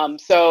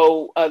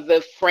 So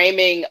the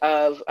framing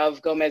of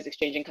Gomez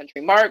exchanging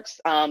country marks,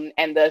 and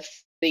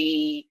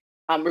the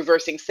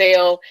reversing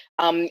sail,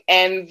 and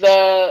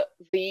the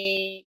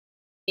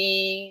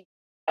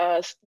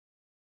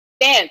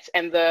stance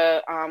and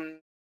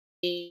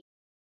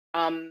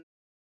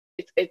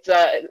it's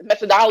a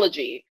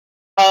methodology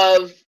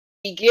of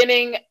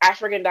beginning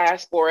African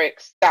diasporic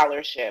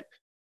scholarship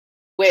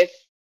with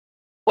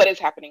what is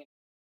happening,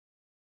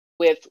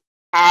 with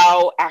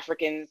how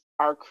Africans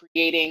are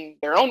creating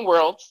their own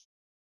worlds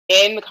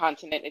in the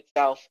continent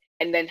itself,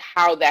 and then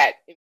how that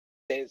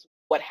is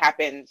what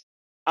happens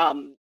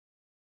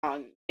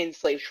in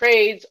slave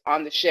trades,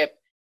 on the ship,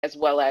 as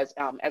well as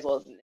in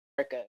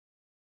America.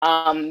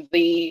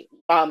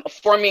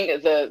 Forming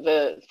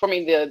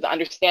the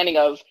understanding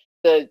of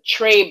the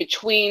trade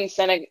between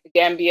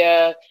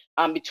Senegambia,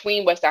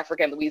 between West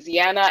Africa and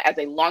Louisiana as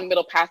a long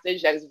Middle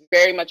Passage that is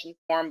very much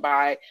informed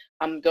by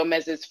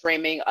Gomez's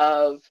framing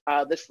of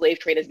the slave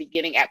trade as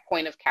beginning at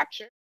point of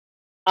capture.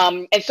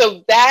 And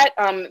so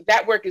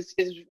that work is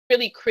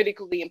really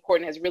critically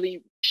important, has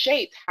really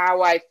shaped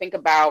how I think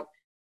about,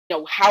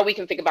 how we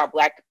can think about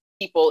Black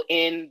people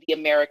in the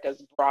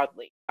Americas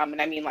broadly.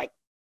 And I mean like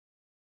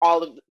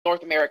all of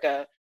North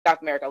America,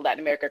 South America,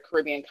 Latin America,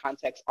 Caribbean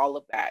context, all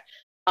of that.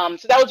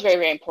 So that was very,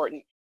 very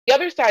important. The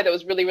other side that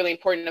was really, really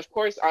important, of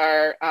course,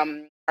 are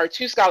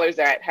two scholars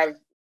that have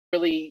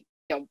really,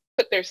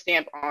 put their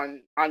stamp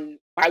on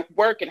my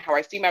work and how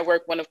I see my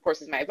work. One, of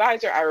course, is my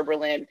advisor, Ira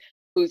Berlin,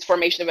 whose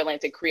formation of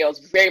Atlantic Creoles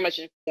very much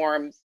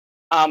informed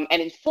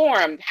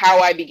how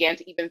I began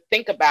to even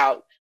think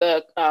about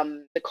the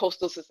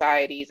coastal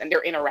societies and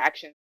their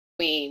interactions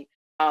between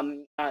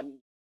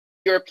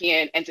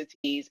European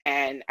entities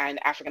and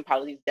African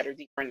polities that are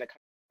deeper in the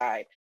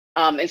countryside.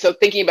 And so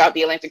thinking about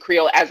the Atlantic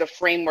Creole as a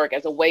framework,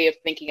 as a way of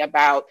thinking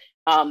about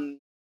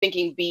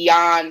thinking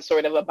beyond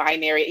sort of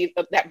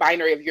that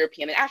binary of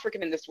European and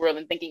African in this world,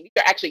 and thinking these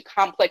are actually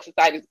complex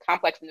societies,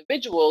 complex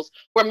individuals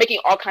who are making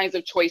all kinds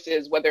of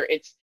choices, whether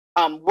it's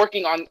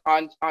working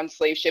on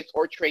slave ships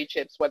or trade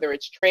ships, whether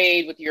it's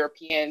trade with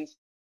Europeans,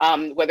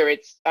 whether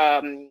it's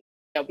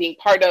being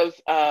part of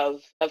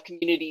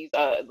communities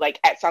like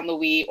at Saint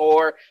Louis,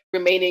 or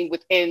remaining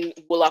within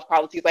Wolof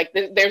policies. Like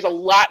there's a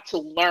lot to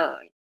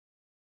learn.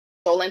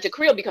 So Atlantic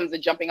Creole becomes the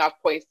jumping off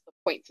point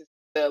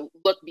to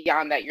look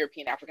beyond that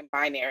European African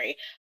binary.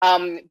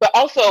 But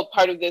also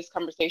part of this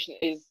conversation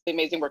is the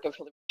amazing work of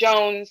Hilary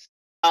Jones,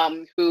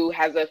 who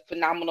has a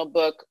phenomenal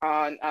book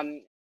on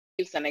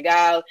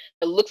Senegal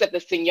that looks at the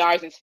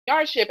seigneurs and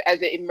seigneurship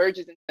as it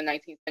emerges into the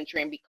 19th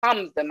century and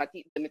becomes the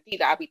métis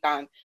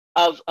d'habitants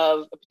of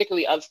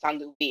particularly of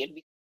Saint Louis, and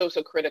becomes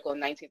so critical in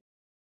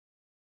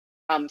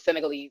 19th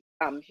Senegalese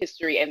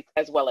history and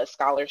as well as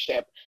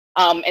scholarship.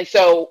 And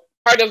so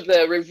part of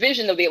the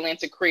revision of the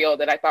Atlantic Creole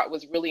that I thought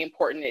was really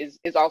important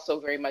is also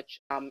very much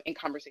in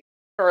conversation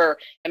with her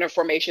and her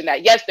formation,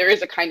 that yes, there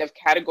is a kind of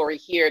category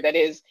here that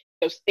is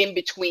in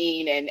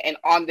between and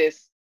on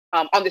this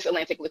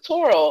Atlantic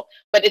littoral,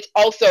 but it's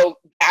also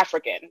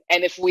African.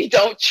 And if we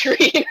don't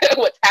treat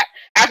what's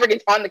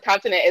Africans on the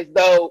continent as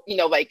though,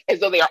 as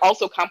though they are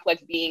also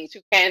complex beings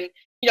who can,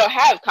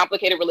 have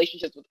complicated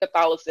relationships with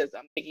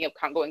Catholicism, thinking of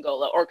Congo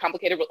Angola, or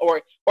complicated,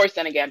 or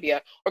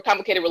Senegambia, or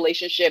complicated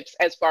relationships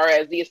as far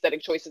as the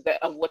aesthetic choices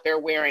of what they're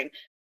wearing,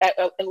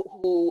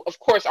 who of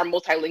course are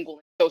multilingual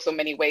in so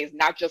many ways,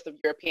 not just of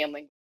European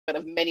language, but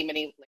of many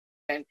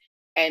languages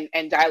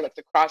and dialects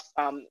across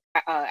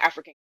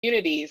African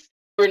communities.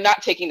 We're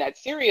not taking that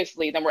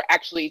seriously, then we're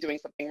actually doing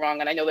something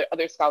wrong. And I know that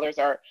other scholars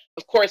are,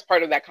 of course,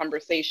 part of that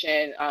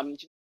conversation.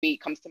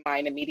 Comes to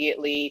mind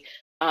immediately.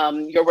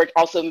 Your work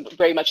also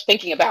very much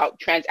thinking about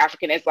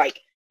trans-African as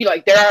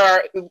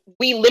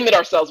we limit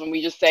ourselves when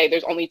we just say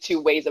there's only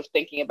two ways of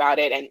thinking about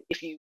it. And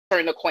if you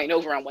turn the coin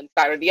over on one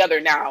side or the other,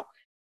 now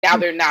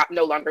they're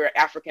no longer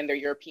African, they're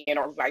European,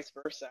 or vice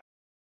versa.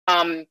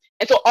 And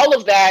so all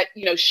of that,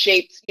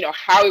 shaped,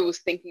 how I was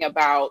thinking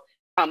about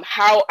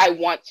how I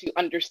want to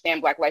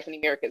understand Black life in the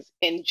Americas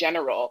in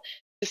general.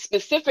 The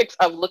specifics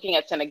of looking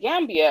at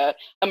Senegambia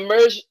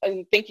emerged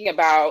in thinking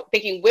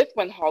with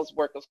Gwen Hall's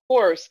work, of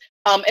course,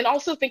 and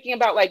also thinking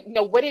about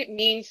what it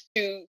means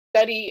to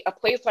study a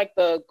place like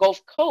the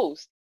Gulf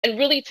Coast and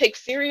really take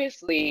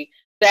seriously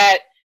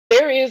that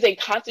there is a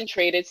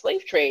concentrated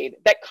slave trade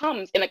that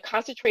comes in a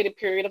concentrated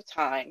period of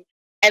time,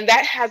 and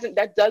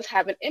that does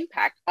have an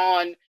impact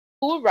on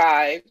who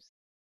arrives,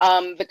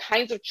 the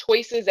kinds of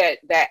choices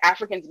that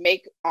Africans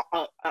make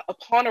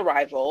upon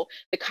arrival,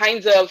 the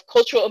kinds of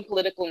cultural and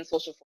political and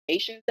social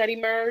formations that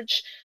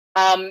emerge,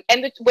 and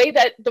the way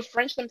that the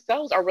French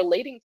themselves are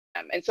relating to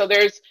them. And so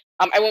there's,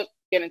 I won't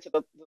get into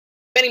the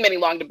many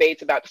long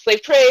debates about the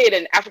slave trade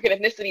and African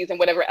ethnicities and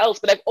whatever else,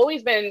 but I've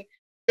always been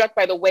struck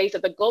by the ways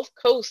that the Gulf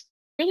Coast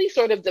really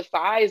sort of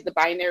defies the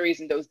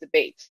binaries in those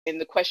debates, in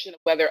the question of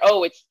whether,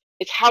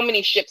 it's how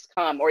many ships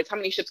come, or it's how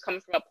many ships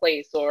come from a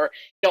place, or,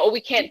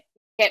 we can't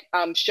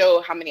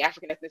show how many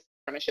African ethnicities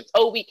are on ships.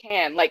 We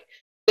can. Like,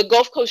 the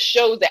Gulf Coast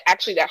shows that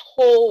actually that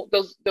whole,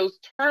 those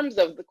terms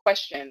of the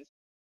questions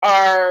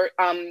are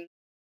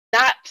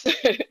not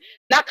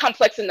not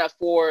complex enough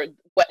for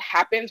what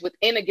happens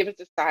within a given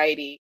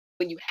society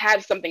when you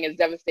have something as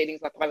devastating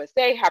as La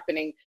Traversée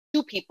happening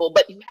to people,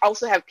 but you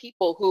also have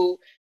people who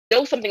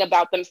know something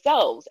about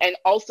themselves and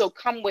also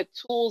come with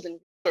tools and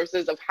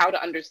resources of how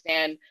to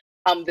understand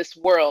this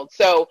world.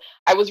 So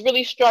I was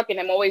really struck, and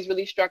I'm always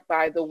really struck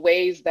by the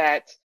ways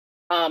that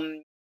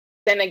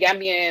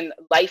Senegambian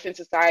life in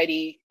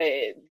society,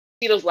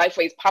 see those life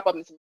ways pop up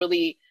in some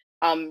really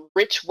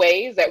rich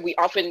ways that we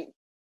often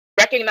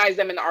recognize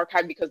them in the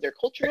archive because they're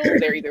cultural,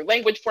 they're either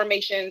language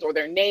formations or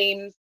their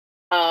names.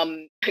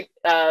 They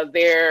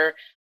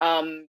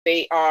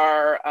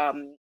are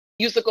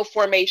musical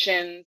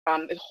formations,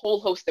 a whole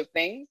host of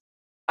things.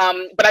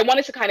 But I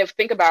wanted to kind of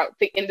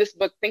in this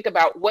book, think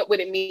about what would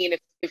it mean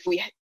if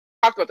we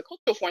talked about the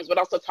cultural forms, but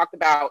also talked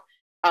about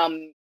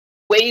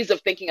ways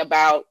of thinking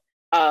about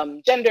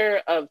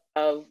gender,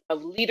 of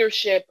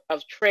leadership,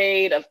 of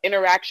trade, of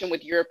interaction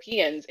with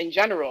Europeans in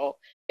general,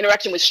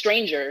 interaction with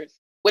strangers.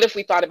 What if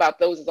we thought about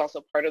those as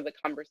also part of the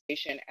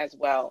conversation as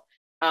well?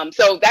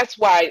 So that's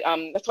why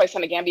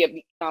Senegambia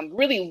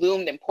really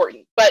loomed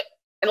important. But,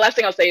 and the last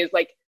thing I'll say is,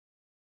 like,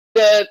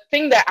 the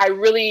thing that I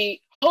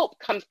really hope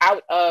comes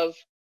out of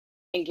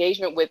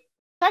engagement with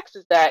text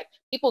is that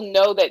people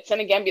know that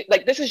Senegambia,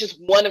 like, this is just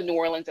one of New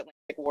Orleans'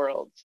 Atlantic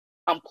worlds,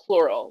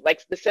 plural.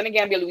 Like, the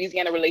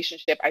Senegambia-Louisiana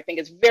relationship, I think,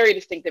 is very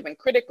distinctive and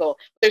critical.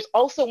 There's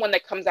also one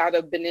that comes out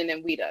of Benin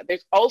and Ouida.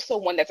 There's also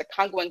one that's a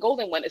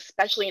Congo-Angolan one,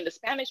 especially in the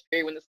Spanish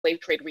period when the slave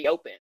trade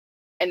reopened.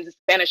 And the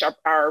Spanish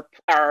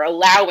are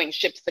allowing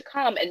ships to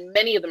come, and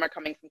many of them are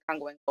coming from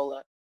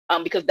Congo-Angola.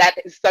 Because that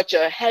is such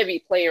a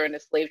heavy player in the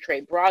slave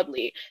trade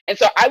broadly. And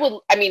so I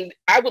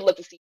would love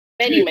to see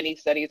many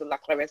studies of La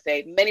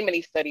Traversée,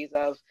 many studies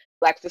of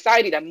Black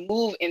society that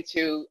move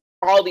into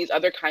all these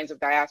other kinds of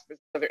diasporas,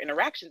 other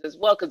interactions as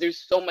well, because there's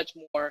so much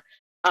more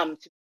to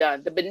be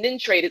done. The Benin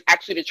trade is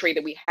actually the trade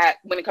that we had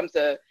when it comes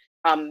to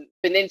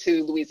Benin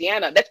to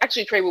Louisiana. That's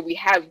actually a trade where we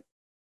have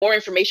more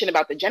information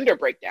about the gender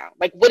breakdown.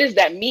 Like, what does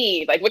that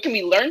mean? Like, what can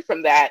we learn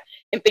from that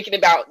in thinking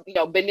about,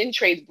 Benin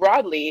trades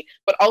broadly,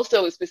 but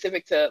also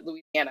specific to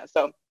Louisiana?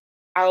 So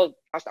I'll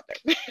stop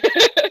there.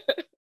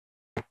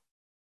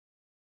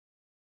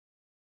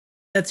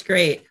 That's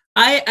great.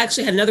 I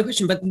actually had another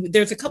question, but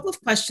there's a couple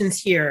of questions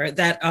here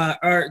that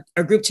are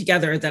grouped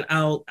together that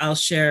I'll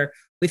share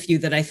with you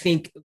that I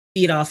think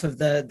feed off of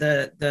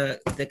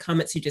the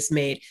comments you just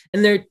made.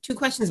 And there are two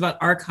questions about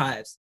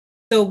archives.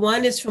 So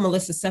one is from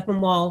Alyssa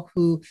Seppenwall,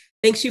 who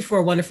thanks you for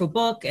a wonderful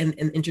book and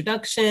an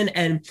introduction.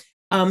 And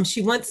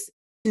she wants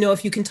to know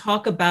if you can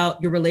talk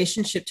about your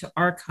relationship to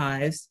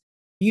archives.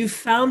 You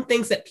found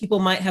things that people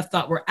might have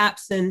thought were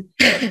absent,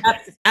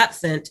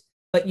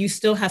 but you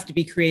still have to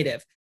be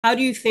creative. How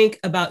do you think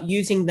about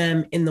using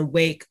them in the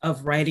wake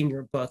of writing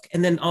your book?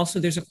 And then also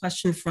there's a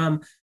question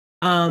from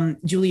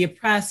Julia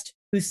Prest,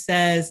 who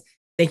says,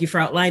 thank you for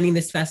outlining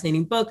this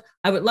fascinating book.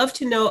 I would love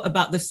to know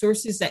about the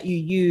sources that you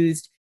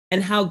used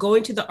and how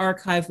going to the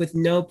archive with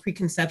no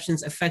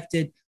preconceptions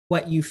affected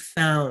what you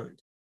found.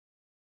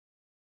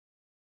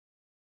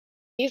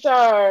 These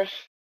are,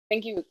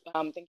 thank you.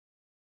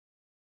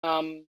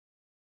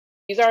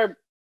 These are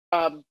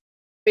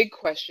big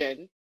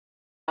questions.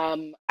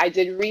 I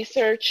did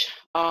research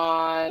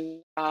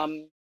on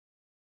 3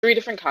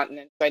 different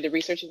continents. So I did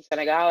research in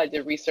Senegal, I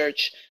did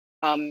research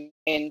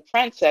in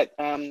France at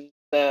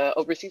the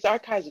Overseas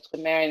Archives of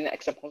Outre-mer and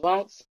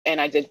Aix-en-Provence, and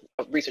I did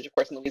research, of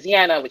course, in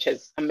Louisiana, which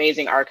has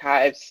amazing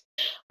archives.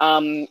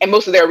 And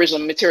most of their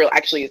original material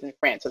actually is in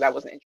France, so that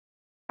was an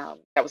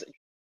interesting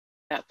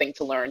thing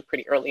to learn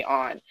pretty early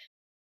on.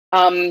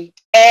 And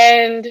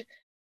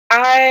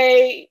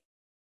I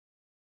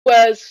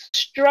was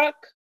struck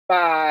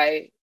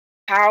by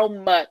how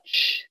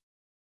much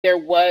there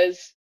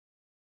was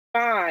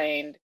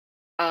find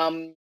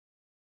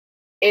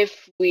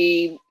if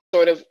we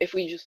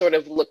just sort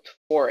of looked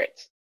for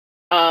it.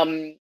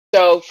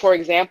 So, for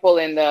example,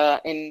 in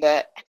the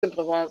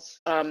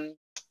Aix-en-Provence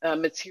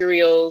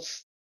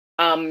materials,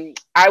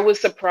 I was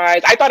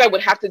surprised. I thought I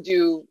would have to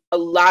do a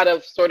lot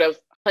of sort of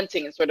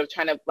hunting and sort of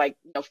trying to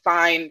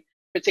find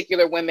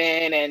particular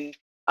women and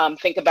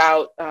think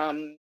about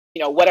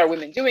what are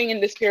women doing in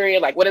this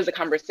period? Like, what is the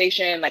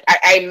conversation? Like,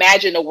 I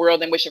imagine a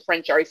world in which the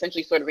French are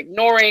essentially sort of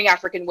ignoring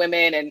African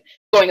women and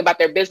going about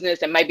their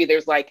business, and maybe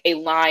there's like a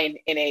line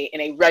in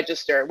a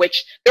register,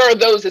 which there are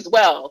those as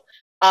well.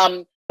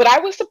 But I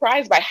was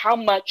surprised by how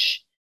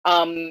much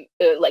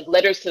like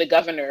letters to the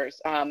governors,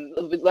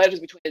 letters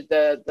between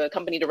the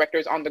company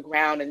directors on the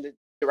ground and the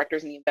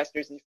directors and the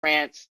investors in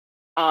France,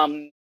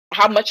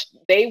 how much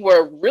they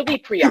were really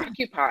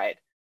preoccupied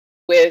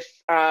with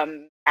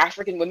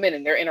African women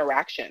and their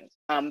interactions.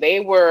 They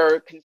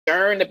were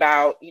concerned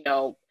about,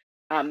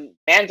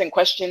 bans and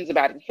questions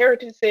about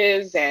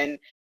inheritances, and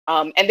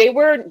they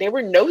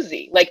were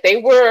nosy. Like, they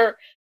would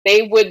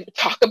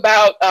talk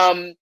about,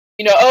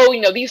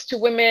 these 2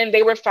 women,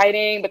 they were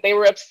fighting, but they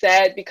were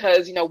upset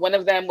because, one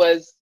of them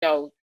was,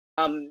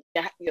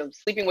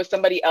 sleeping with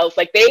somebody else.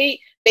 Like, they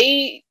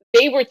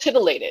were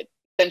titillated,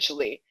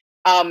 essentially,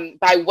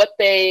 by what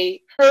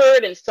they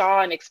heard and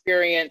saw and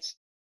experienced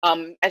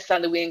at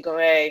Saint Louis and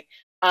Gorée,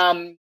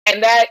 and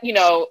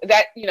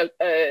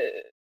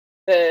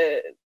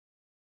the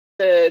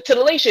the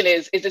titillation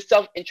is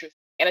itself interesting.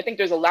 And I think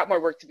there's a lot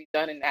more work to be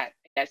done in that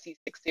C6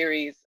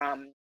 series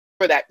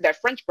for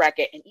that French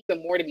bracket, and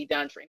even more to be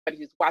done for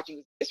anybody who's watching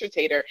who's a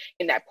dissertator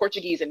in that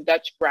Portuguese and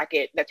Dutch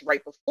bracket that's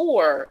right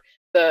before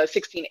the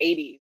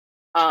 1680s.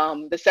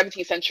 The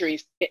 17th century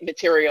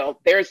material,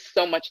 there's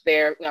so much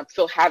there.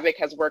 Phil Havoc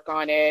has work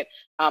on it.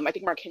 I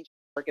think Mark Hinch's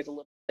work is a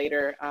little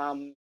later.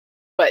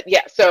 But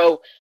yeah,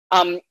 so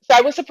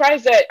I was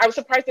surprised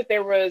that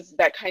there was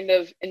that kind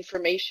of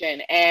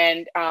information,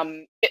 and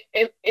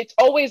it's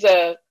always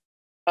a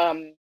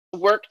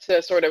work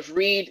to sort of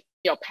read,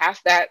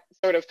 past that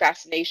sort of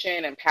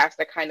fascination and past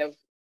that kind of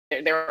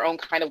their own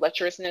kind of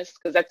lecherousness,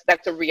 because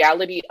that's a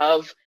reality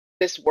of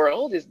this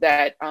world, is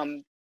that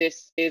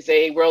this is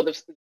a world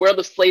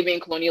of slavery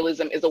and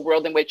colonialism, is a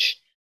world in which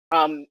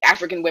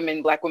African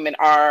women, Black women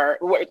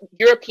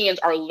Europeans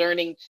are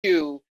learning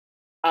to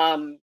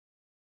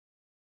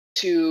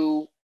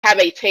have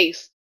a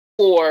taste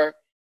for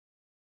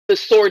the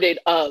sordid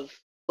of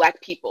Black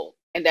people.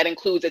 And that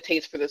includes a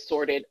taste for the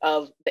sordid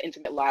of the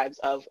intimate lives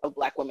of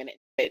Black women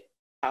and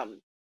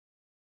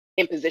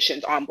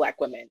impositions on Black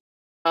women.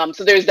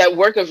 So there's that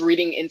work of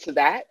reading into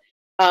that.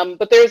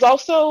 But there's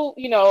also,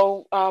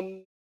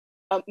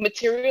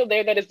 material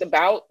there that is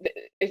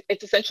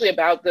it's essentially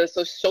about the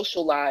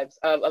social lives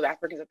of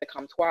Africans at the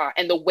comptoir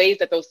and the ways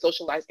that those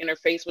social lives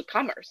interface with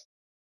commerce.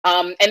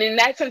 And in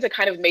that sense, it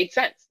kind of made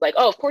sense. Like,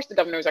 oh, of course the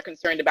governors are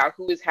concerned about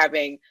who is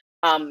having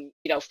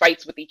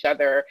fights with each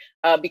other,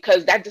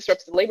 because that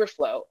disrupts the labor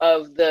flow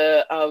of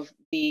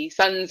the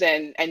sons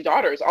and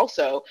daughters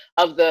also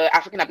of the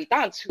African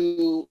habitants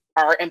who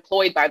are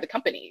employed by the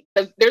company.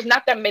 Because there's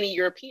not that many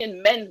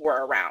European men who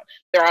are around.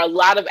 There are a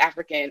lot of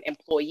African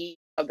employees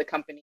of the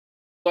company.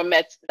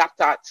 Dormets,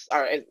 daptats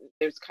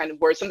there's kind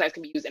of words sometimes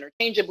can be used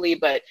interchangeably,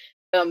 but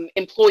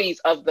employees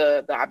of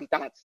the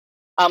habitants.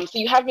 So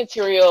you have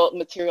material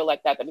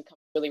like that becomes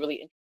really, really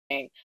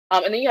interesting.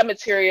 And then you have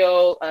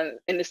material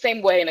in the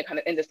same way in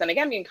the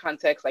Senegambian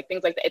context, like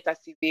things like the État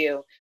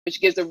civil,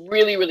 which gives a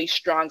really, really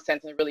strong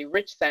sense and a really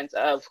rich sense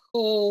of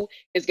who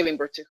is giving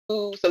birth to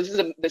who. So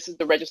this is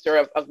the register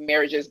of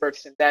marriages,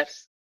 births, and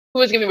deaths.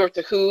 Who is giving birth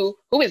to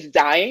who is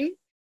dying.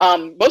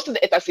 Most of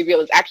the État civil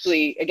is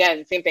actually,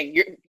 again, same thing.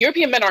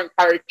 European men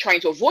are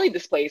trying to avoid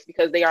this place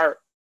because they are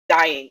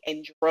dying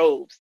in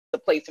droves. The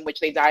place in which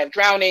they die of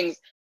drownings,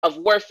 of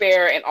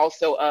warfare, and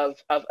also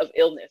of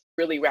illness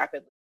really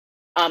rapidly.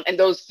 And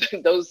those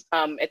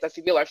État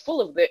civil are full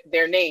of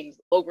their names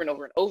over and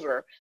over and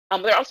over.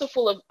 They're also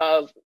full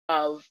of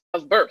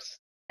births.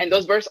 And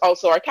those births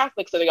also are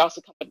Catholic, so they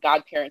also come with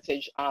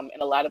godparentage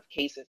in a lot of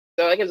cases.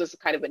 So that gives us a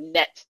kind of a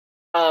net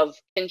of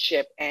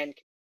kinship and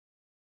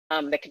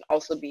that can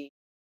also be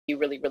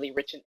really, really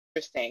rich and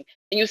interesting.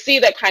 And you see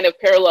that kind of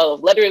parallel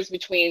of letters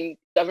between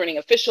governing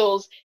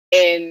officials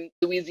in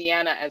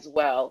Louisiana as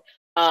well.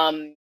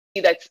 See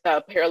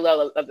that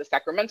parallel of the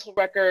sacramental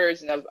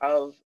records and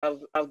of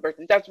birth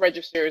and death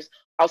registers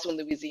also in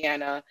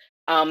Louisiana.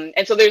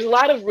 And so there's a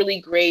lot of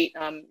really,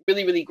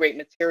 really great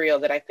material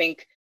that I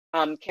think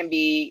can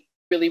be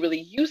really,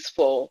 really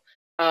useful.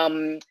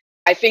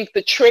 I think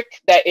the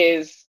trick that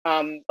is,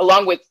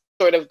 along with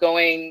sort of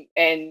going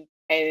and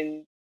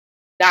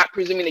not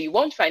presuming that you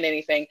won't find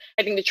anything,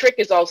 I think the trick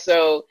is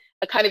also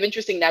a kind of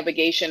interesting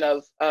navigation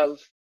of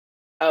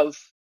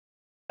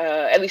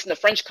at least in the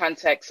French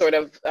context, sort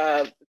of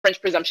French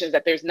presumptions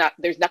that there's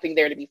nothing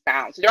there to be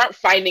found. So there aren't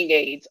finding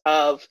aids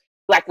of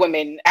Black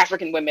women,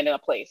 African women in a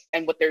place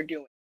and what they're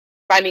doing.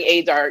 Finding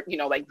aids are,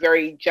 like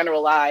very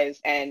generalized,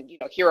 and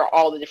here are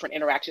all the different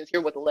interactions. Here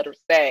are what the letters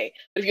say.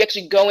 But if you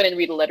actually go in and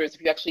read the letters,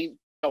 if you actually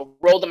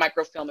roll the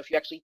microfilm, if you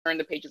actually turn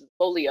the pages of the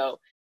folio,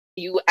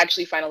 you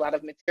actually find a lot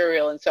of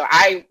material. And so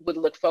I would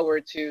look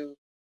forward to,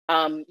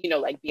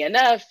 like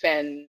BNF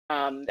and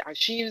the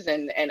archives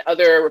and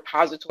other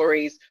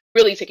repositories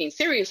really taking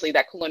seriously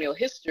that colonial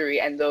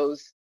history and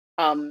those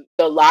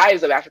the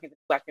lives of Africans of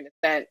Black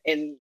descent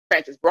in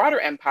France's broader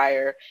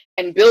empire,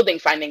 and building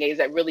finding aids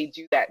that really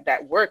do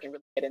that work and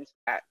really get into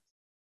that.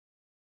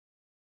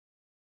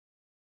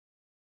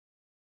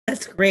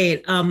 That's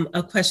great.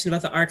 A question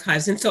about the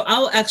archives. And so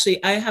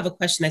I have a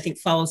question I think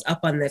follows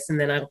up on this, and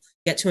then I'll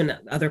get to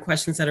other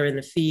questions that are in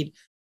the feed.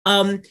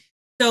 One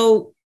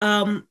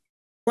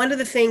of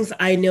the things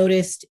I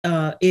noticed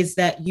is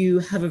that you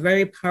have a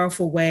very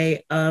powerful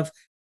way of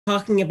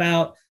talking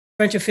about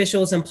French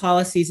officials and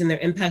policies and their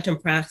impact on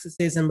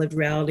practices and lived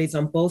realities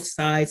on both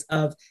sides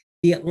of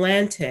the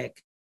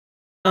Atlantic.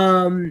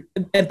 But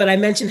I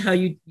mentioned how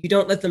you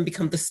don't let them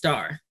become the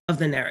star of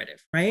the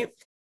narrative, right?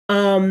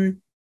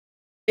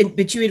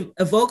 But you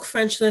evoke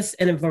Frenchness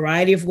in a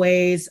variety of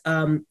ways.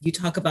 You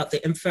talk about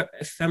the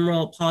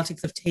ephemeral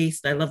politics of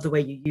taste. I love the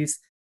way you use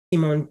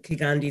Simone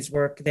Kigandi's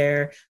work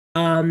there.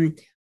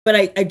 But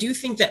I do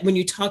think that when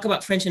you talk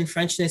about French and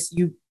Frenchness,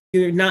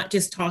 you're not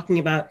just talking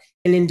about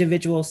an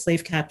individual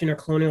slave captain or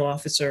colonial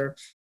officer,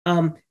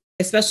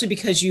 especially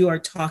because you are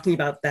talking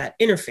about that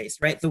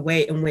interface, right? The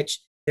way in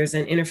which there's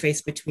an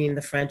interface between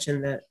the French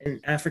and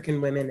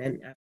African women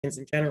and Africans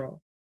in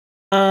general.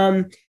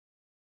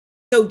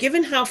 So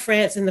given how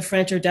France and the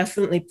French are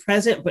definitely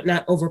present but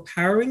not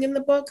overpowering in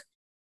the book,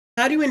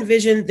 how do you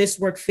envision this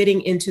work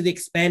fitting into the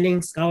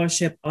expanding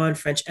scholarship on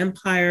French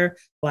Empire,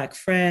 Black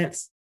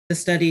France, the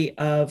study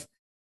of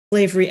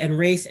slavery and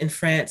race in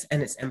France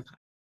and its empire?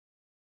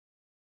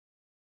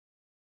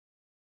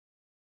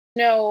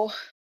 No,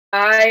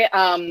 I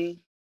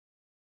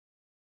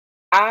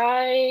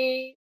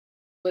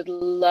would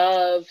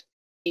love to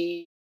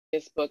see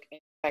this book in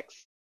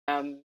text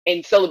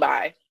in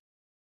syllabi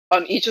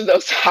on each of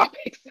those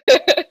topics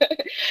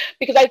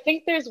because I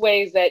think there's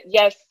ways that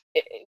yes,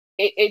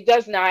 it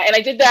does not, and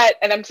I did that,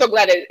 and I'm so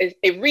glad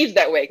it reads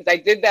that way because I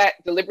did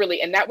that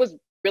deliberately, and that was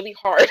really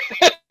hard.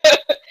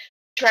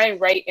 Try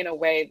and write in a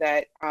way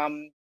that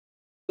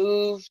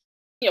moved,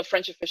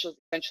 French officials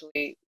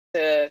essentially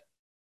to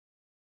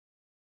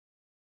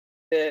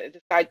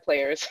the side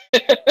players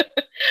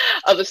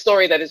of the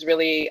story that is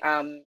really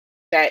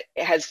that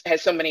has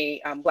so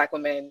many Black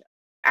women,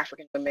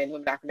 African women,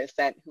 women of African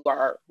descent who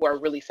are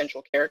really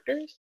central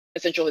characters,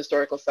 essential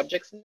historical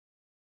subjects.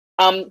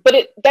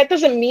 But that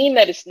doesn't mean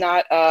that it's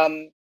not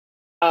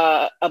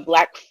a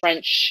Black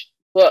French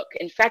book.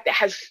 In fact, it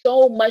has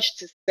so much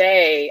to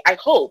say. I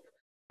hope.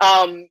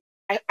 I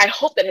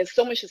hope that it has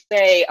so much to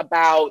say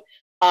about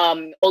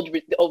the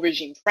old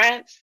regime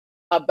France,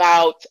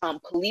 about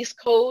police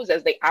codes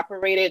as they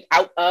operated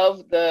out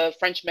of the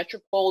French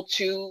metropole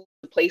to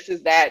the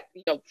places that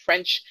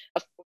French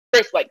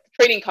first like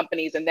trading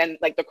companies and then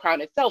like the crown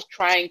itself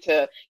trying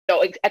to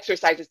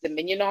exercise its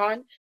dominion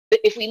on.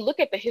 If we look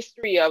at the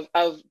history of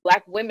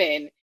Black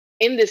women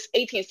in this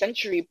 18th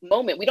century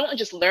moment, we don't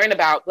just learn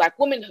about Black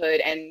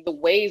womanhood and the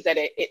ways that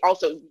it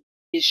also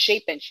is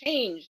shaped and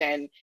changed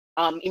and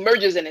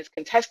emerges and is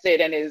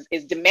contested and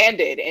is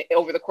demanded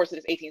over the course of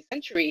this 18th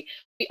century.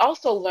 We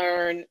also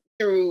learn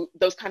through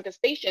those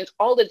contestations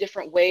all the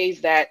different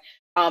ways that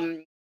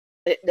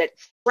that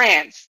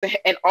France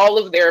and all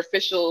of their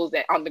officials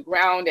on the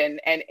ground and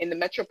in the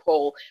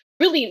metropole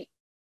really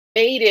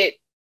made it.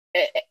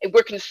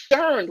 We're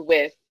concerned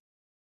with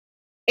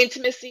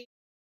intimacy,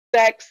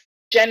 sex,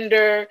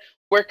 gender.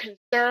 We're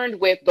concerned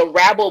with the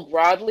rabble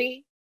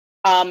broadly.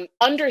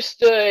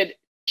 Understood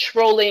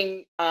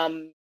trolling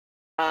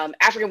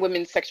African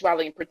women's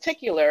sexuality in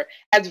particular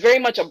as very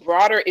much a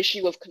broader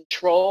issue of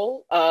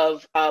control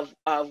of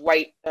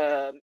white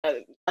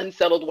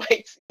unsettled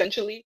whites,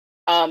 essentially,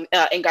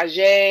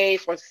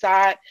 engagés,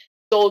 forçats,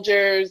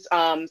 soldiers,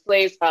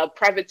 slaves,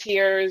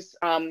 privateers.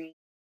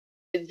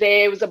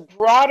 There was a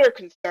broader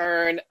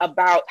concern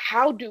about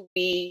how do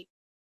we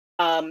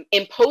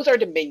impose our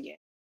dominion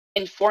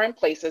in foreign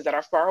places that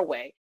are far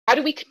away. How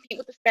do we compete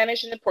with the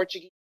Spanish and the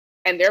Portuguese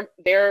and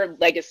their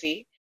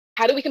legacy?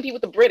 How do we compete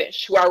with the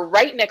British, who are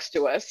right next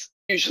to us,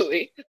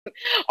 usually,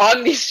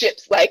 on these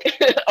ships, like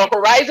a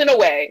horizon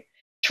away,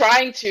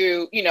 trying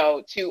to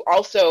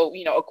also,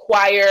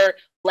 acquire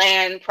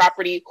land,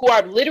 property, who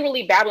are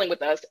literally battling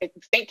with us.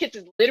 St. Kitts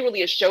is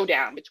literally a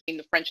showdown between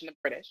the French and the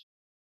British.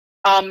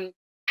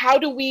 How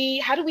do we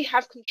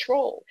have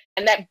control?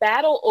 And that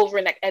battle over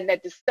and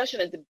that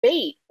discussion and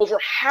debate over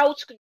how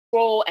to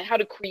control and how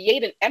to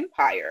create an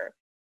empire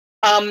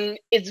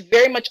is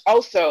very much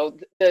also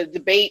the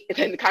debate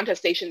and the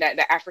contestation that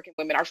the African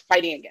women are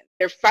fighting against.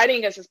 They're fighting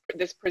against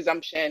this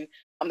presumption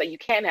that you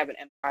can have an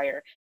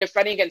empire. They're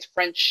fighting against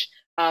French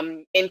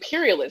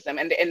imperialism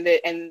and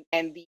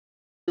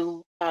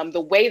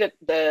the way that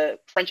the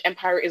French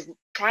Empire is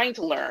trying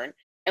to learn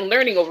and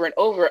learning over and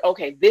over.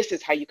 Okay, this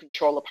is how you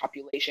control a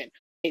population.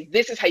 Okay,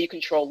 this is how you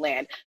control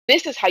land.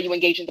 This is how you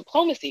engage in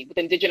diplomacy with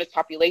indigenous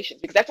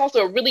populations, because that's also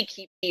a really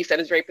key piece that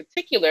is very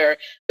particular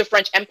to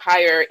French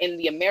Empire in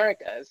the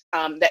Americas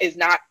that is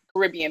not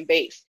Caribbean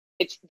based.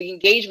 It's the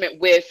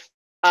engagement with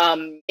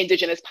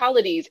indigenous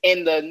polities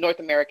in the North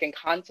American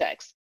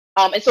context.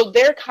 And so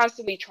they're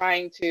constantly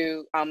trying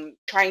to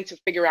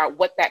figure out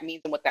what that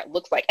means and what that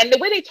looks like. And the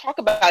way they talk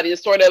about it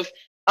is sort of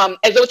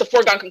as though it's a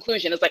foregone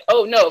conclusion. It's like,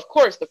 oh no, of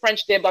course the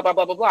French did blah blah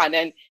blah blah blah, and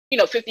then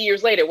 50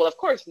 years later, well, of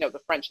course, the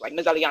French, like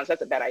mésalliance,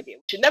 that's a bad idea.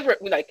 We should never,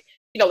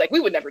 we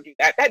would never do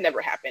that. That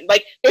never happened.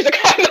 Like there's a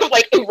kind of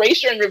like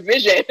erasure and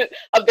revision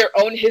of their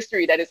own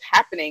history that is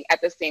happening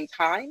at the same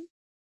time.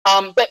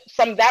 But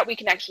from that, we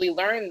can actually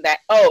learn that,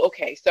 oh,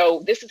 okay,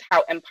 so this is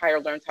how empire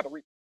learns how to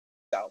reproduce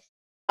itself.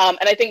 And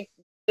I think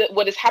that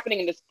what is happening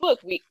in this book,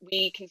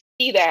 we can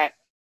see that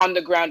on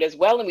the ground as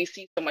well, and we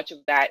see so much of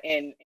that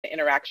in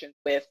interactions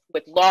with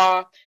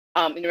law,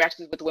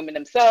 interactions with women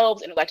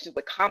themselves, interactions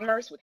with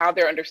commerce, with how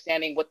they're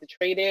understanding what the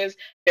trade is,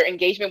 their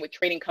engagement with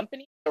trading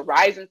companies, the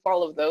rise and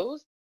fall of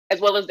those,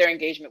 as well as their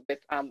engagement with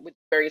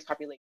various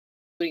populations,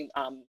 including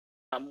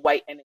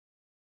white and.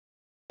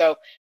 So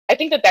I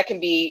think that can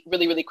be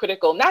really, really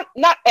critical.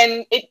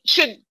 And it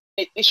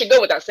should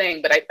go without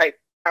saying, but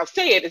I'll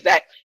say it, is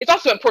that it's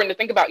also important to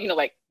think about,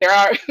 like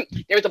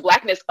there's a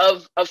blackness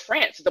of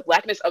France, the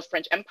blackness of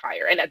French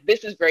Empire, and that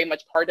this is very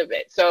much part of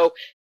it. So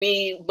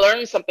we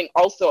learn something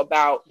also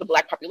about the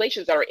Black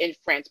populations that are in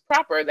France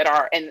proper, that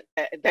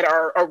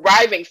are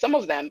arriving, some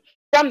of them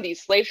from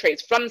these slave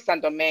trades, from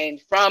Saint-Domingue,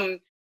 from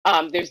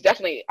There's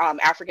definitely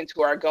Africans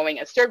who are going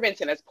as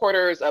servants and as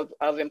porters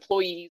of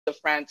employees of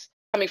France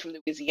coming from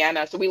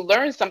Louisiana. So we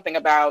learned something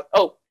about,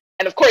 oh,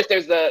 and of course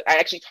there's I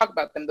actually talk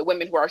about them, the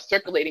women who are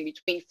circulating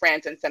between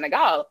France and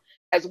Senegal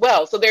as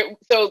well. So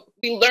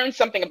we learned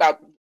something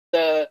about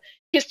the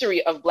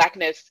history of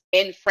Blackness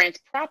in France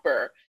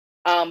proper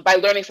by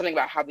learning something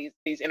about how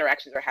these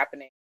interactions are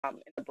happening in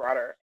the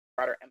broader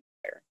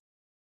empire.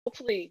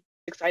 Hopefully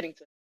exciting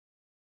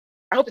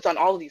I hope it's on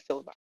all of these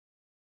syllabi.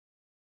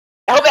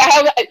 I hope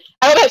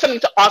I have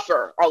something to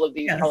offer all of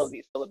these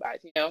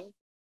syllabi, you know?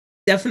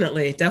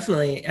 Definitely,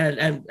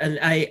 and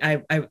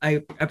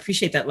I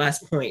appreciate that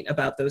last point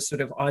about those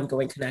sort of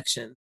ongoing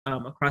connections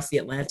across the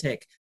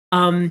Atlantic.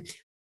 I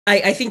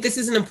think this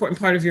is an important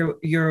part of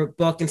your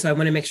book, and so I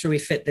want to make sure we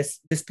fit this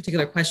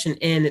particular question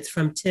in. It's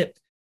from Tip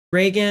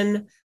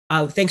Reagan.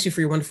 Thanks you for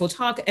your wonderful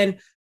talk. And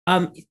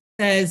it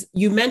says,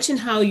 you mentioned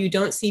how you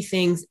don't see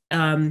things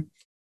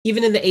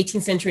even in the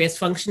 18th century as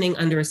functioning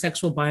under a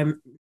sexual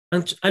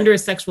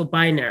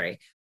binary.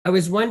 I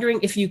was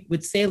wondering if you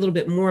would say a little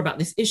bit more about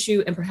this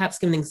issue and perhaps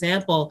give an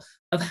example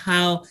of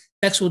how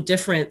sexual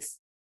difference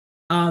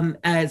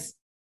as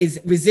is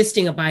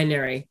resisting a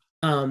binary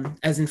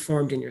as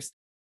informed in your study.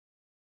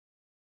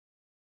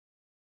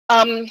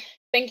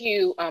 Thank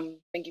you for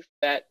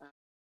that.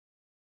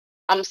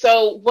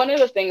 So one of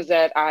the things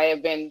that I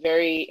have been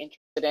very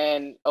interested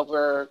in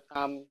over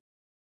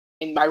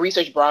in my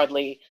research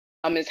broadly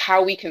is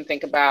how we can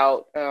think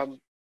about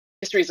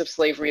histories of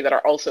slavery that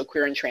are also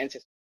queer and trans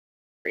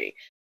history.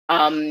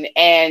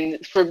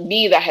 And for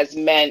me, that has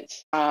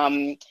meant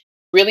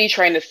really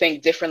trying to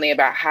think differently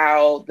about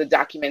how the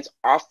documents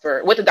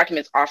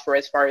offer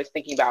as far as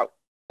thinking about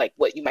like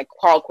what you might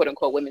call quote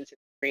unquote women's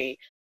history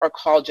or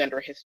call gender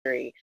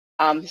history.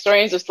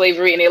 Historians of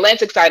slavery in the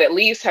Atlantic side, at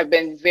least, have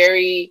been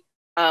very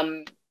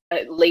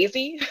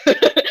lazy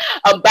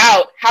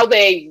about how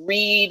they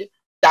read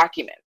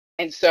documents.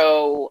 And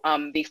so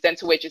the extent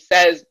to which it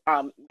says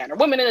man or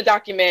woman in a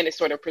document is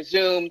sort of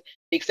presumed,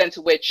 the extent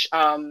to which,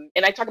 and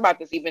I talk about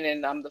this even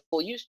in the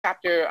full use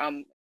chapter,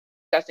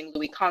 discussing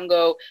Louis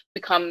Congo,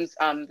 becomes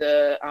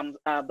the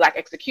Black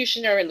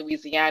executioner in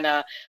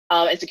Louisiana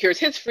and secures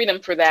his freedom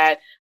for that.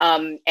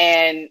 And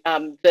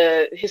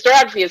the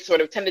historiography has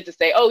sort of tended to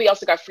say, oh, he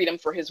also got freedom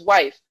for his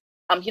wife.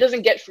 He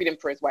doesn't get freedom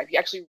for his wife. You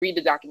actually read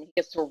the document,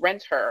 he gets to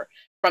rent her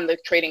from the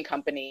trading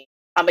company,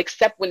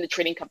 except when the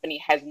trading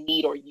company has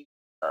need or use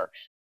her.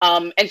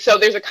 And so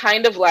there's a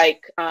kind of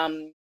like,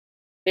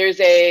 there's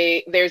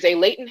a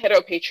latent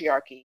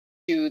heteropatriarchy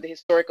to the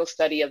historical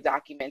study of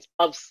documents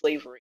of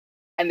slavery.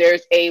 And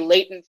there's a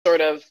latent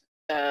sort of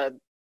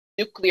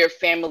nuclear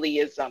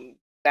familyism,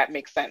 that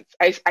makes sense.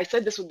 I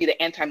said this would be the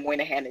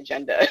anti-Moynihan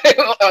agenda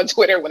on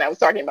Twitter when I was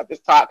talking about this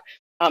talk,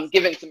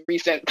 given some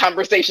recent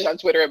conversation on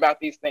Twitter about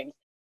these things.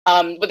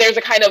 But there's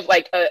a kind of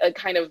like a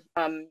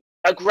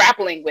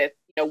grappling with,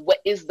 you know, what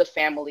is the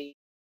family?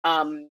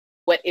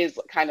 What is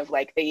kind of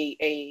like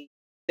a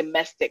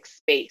domestic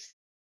space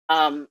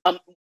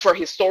for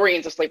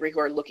historians of slavery who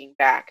are looking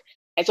back.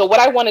 And so what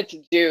I wanted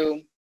to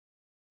do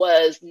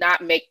was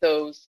not make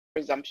those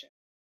presumptions.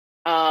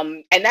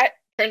 And that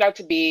turned out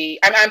to be,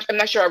 I'm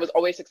not sure I was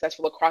always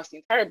successful across the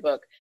entire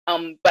book,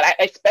 but I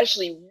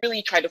especially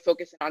really tried to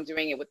focus on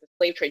doing it with the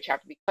slave trade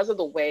chapter because of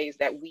the ways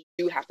that we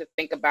do have to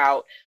think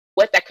about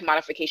what that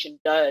commodification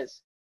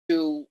does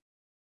to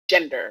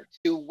gender,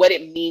 to what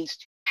it means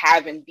to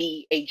have and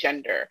be a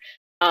gender.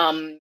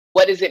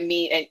 What does it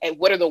mean, and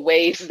what are the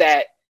ways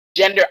that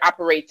gender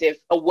operates if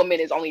a woman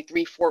is only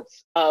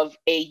 3/4 of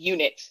a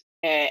unit,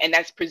 and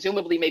that's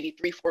presumably maybe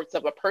 3/4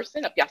 of a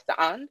person, a pièce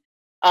d'âne,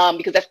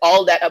 because that's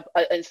all that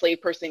an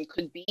enslaved person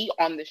could be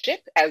on the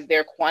ship as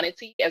their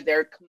quantity, as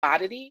their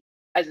commodity,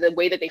 as the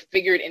way that they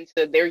figured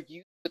into their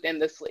use within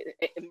the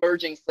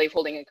emerging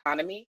slaveholding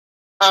economy.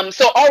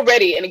 So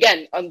already, and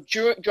again, I'm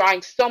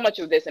drawing so much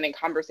of this and in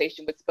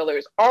conversation with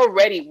spillers,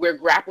 already we're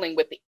grappling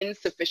with the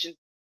insufficiency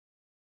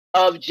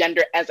of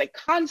gender as a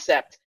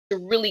concept to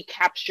really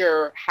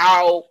capture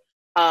how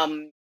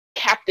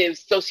captive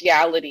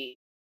sociality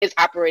is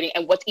operating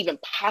and what's even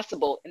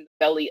possible in the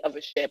belly of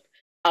a ship,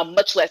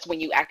 much less when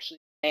you actually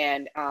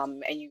land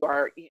and you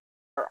are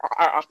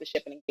off the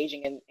ship and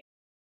engaging in.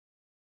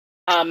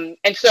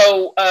 And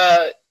so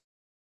I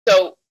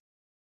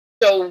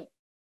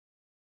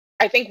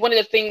think one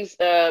of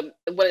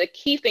the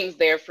key things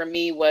there for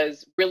me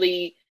was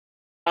really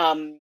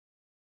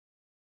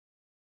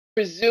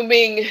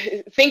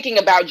thinking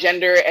about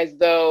gender as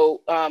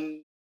though,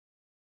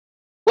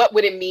 what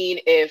would it mean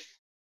if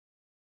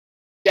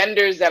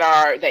genders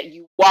that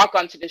you walk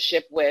onto the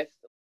ship with,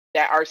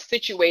 that are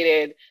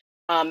situated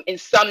in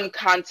some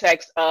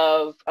context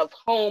of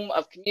home,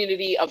 of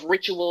community, of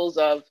rituals,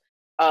 of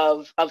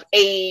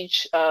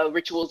age,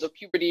 rituals of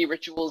puberty,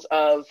 rituals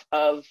of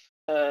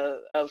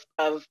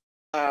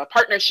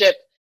partnership,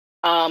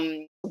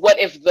 what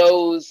if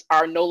those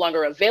are no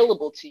longer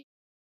available to you?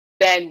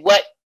 Then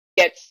what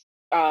gets,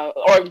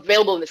 or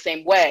available in the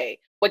same way,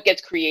 what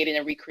gets created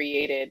and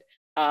recreated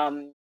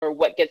or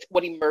what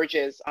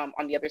emerges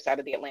on the other side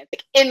of the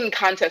Atlantic in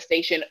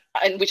contestation,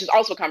 and which is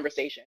also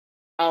conversation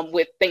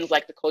with things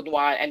like the Code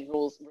Noir and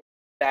rules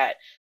that.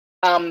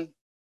 So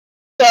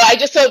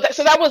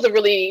that was a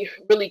really,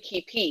 really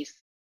key piece.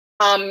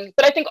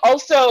 But I think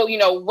also,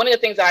 one of the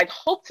things that I'd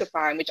hoped to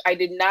find, which I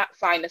did not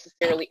find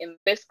necessarily in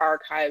this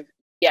archive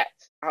yet,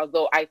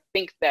 although I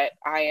think that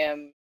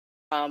I'm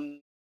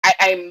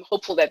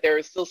hopeful that there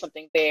is still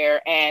something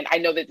there, and I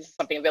know that this is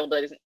something available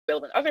that isn't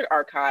available in other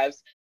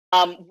archives,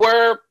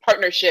 were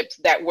partnerships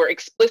that were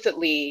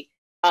explicitly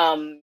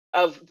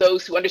of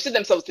those who understood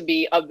themselves to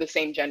be of the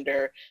same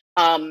gender.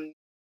 The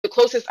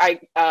closest I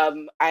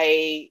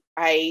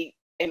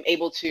am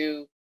able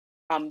to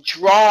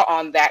draw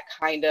on that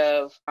kind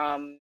of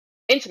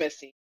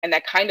intimacy and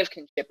that kind of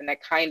kinship and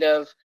that kind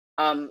of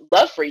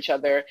love for each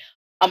other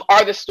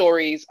are the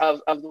stories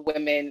of the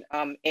women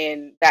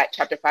in that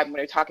chapter 5 when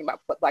they're talking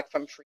about Black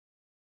Femme Free.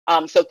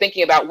 So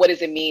thinking about what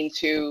does it mean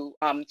to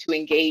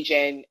engage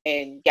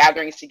in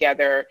gatherings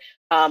together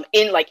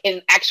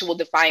in actual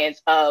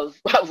defiance of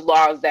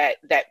laws that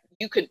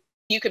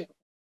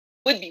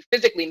would be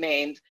physically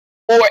maimed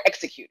or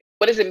executed.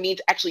 What does it mean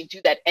to actually do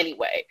that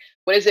anyway?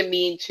 What does it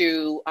mean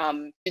to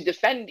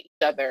defend each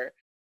other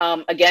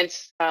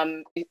against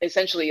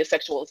essentially a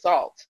sexual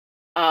assault?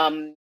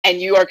 And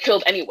you are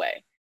killed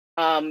anyway.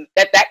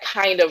 That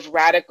kind of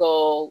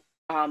radical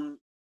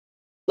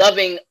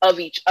loving of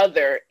each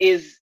other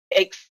is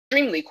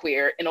extremely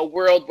queer in a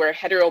world where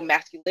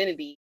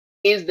heteromasculinity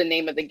is the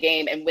name of the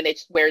game, and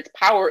where its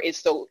power is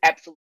so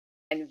absolute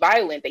and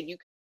violent that you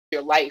can use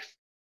your life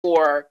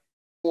for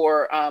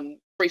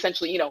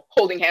essentially,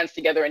 holding hands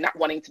together and not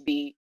wanting to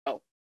be,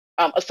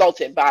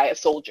 assaulted by a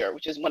soldier,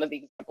 which is one of the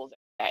examples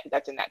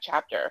that's in that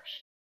chapter.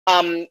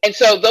 And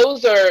so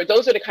those are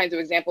the kinds of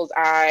examples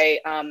I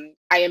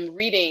am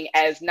reading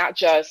as not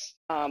just,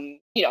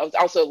 it's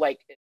also like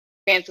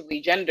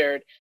expansively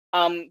gendered,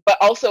 but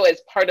also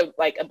as part of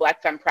like a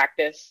Black femme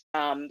practice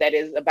that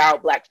is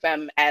about Black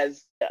femme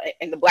as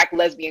in the Black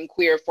lesbian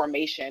queer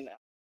formation.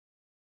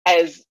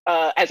 As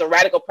a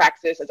radical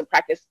practice, as a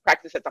practice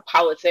that's a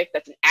politic,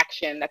 that's an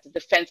action, that's a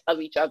defense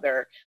of each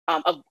other,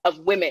 of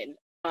women,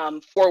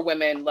 for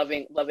women,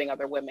 loving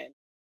other women.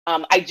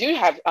 I do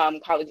have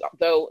colleagues,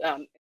 though,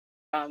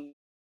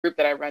 group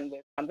that I run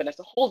with,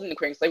 Vanessa Holden, the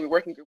Queer Slavery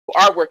Working Group, who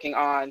are working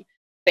on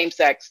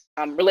same-sex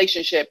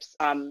relationships,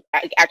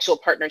 actual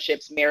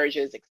partnerships,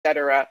 marriages,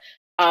 etc.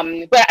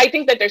 But I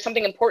think that there's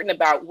something important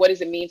about what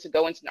does it mean to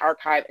go into an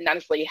archive and not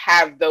necessarily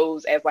have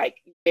those as like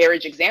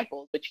marriage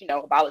examples, which,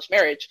 abolish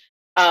marriage.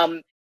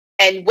 And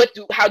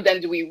how then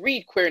do we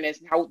read queerness,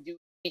 and how do we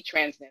read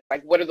transness?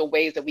 Like, what are the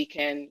ways that we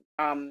can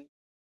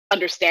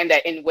understand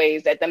that in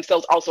ways that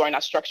themselves also are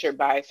not structured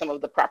by some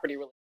of the property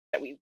relations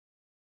that we.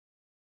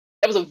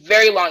 That was a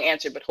very long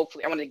answer, but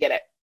hopefully I wanted to get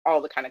at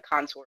all the kind of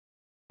contours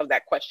of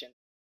that question.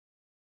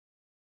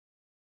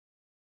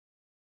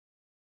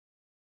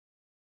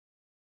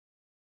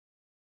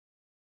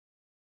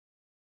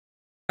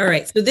 All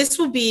right, so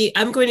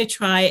I'm going to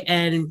try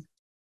and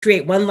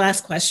create one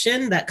last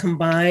question that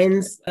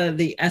combines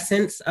the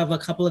essence of a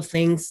couple of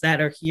things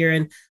that are here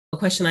and a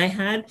question I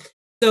had.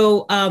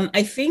 So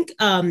I think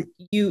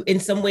you in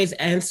some ways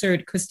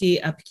answered Christy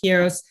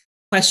Piquero's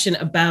question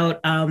about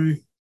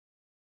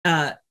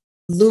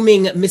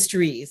looming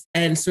mysteries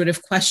and sort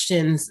of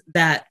questions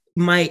that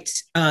might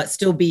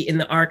still be in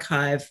the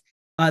archive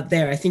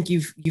there. I think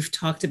you've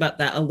talked about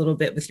that a little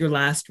bit with your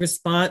last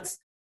response.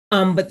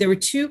 But there were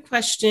two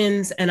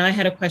questions, and I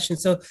had a question.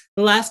 So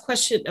the last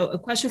question, a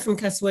question from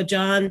Keswa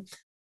John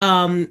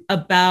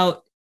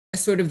about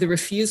sort of the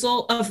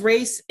refusal of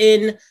race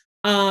in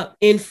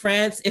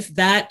France, if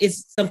that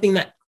is something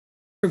that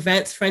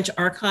prevents French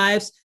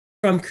archives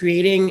from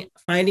creating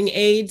finding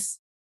aids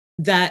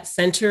that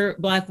center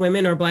Black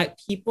women or Black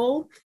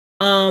people.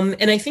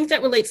 And I think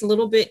that relates a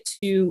little bit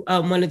to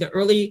one of the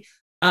early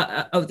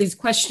of this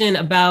question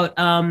about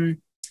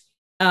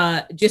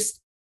just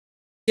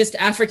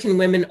African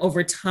women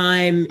over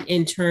time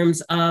in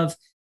terms of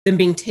them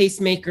being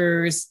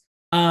tastemakers,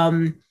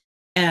 the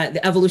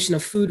evolution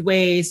of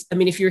foodways. I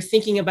mean, if you're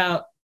thinking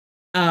about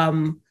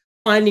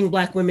finding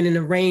Black women in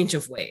a range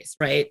of ways,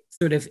 right?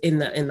 Sort of in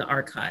the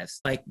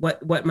archives, like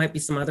what might be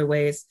some other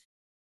ways?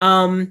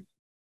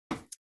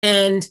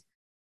 And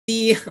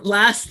the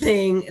last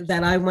thing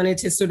that I wanted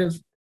to sort of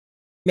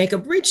make a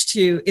bridge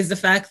to is the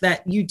fact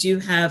that you do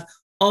have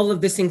all of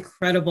this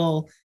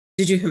incredible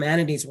digital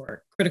humanities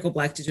work, critical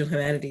Black digital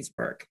humanities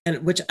work,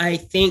 and which I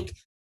think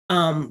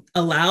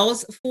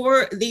allows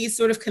for these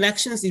sort of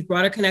connections, these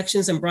broader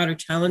connections and broader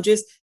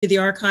challenges to the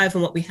archive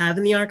and what we have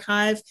in the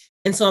archive.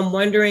 And so I'm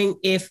wondering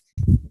if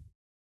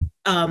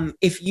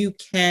you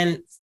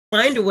can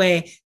find a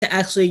way to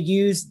actually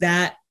use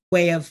that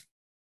way of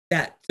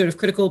that sort of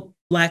critical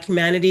Black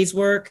humanities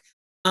work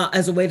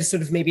as a way to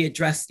sort of maybe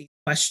address these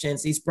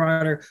questions, these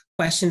broader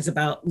questions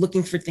about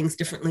looking for things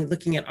differently,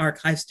 looking at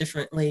archives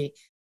differently,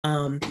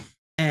 and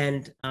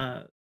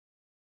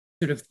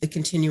sort of the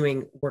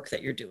continuing work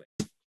that you're doing.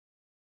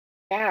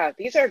 Yeah,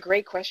 these are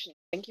great questions.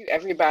 Thank you,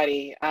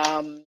 everybody.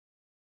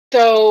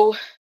 So,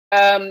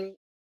 so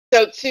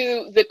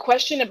to the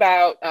question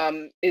about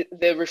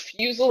the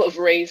refusal of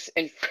race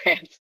in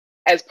France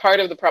as part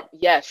of the problem,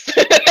 yes.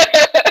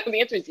 The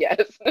answer is yes.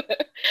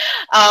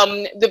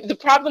 The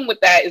problem with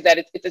that is that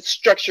it's a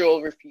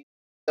structural refusal.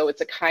 So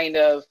it's a kind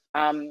of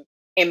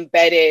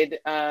embedded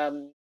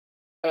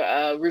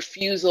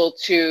refusal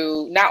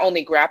to not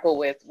only grapple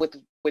with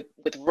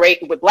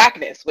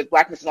blackness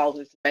in all of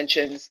its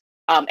dimensions,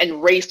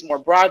 and race more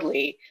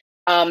broadly,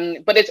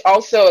 but it's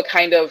also a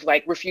kind of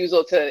like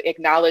refusal to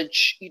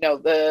acknowledge,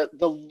 the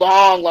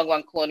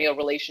long colonial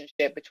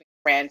relationship between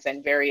France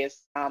and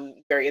various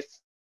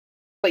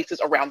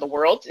places around the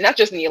world, not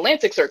just in the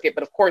Atlantic circuit,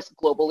 but of course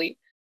globally,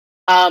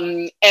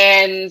 and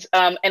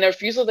a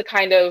refusal to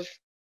kind of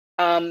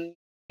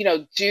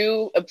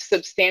do a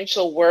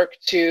substantial work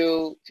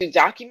to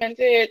document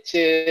it,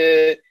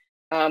 to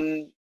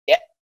yeah.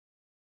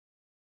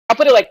 I'll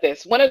put it like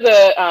this. One of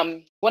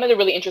the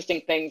really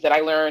interesting things that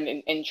I learned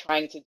in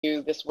trying to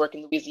do this work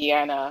in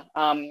Louisiana,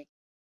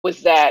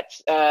 was that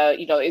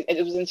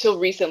it was until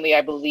recently,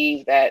 I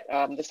believe, that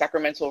the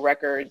Sacramento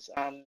records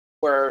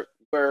were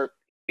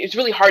it's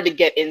really hard to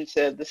get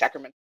into the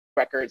Sacramento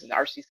records in the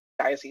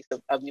Archdiocese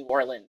of New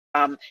Orleans,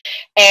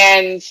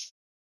 and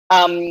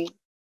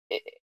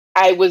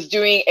I was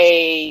doing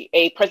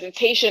a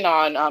presentation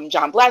on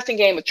John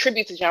Blassingame, a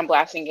tribute to John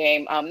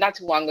Blassingame, not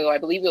too long ago. I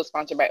believe it was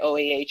sponsored by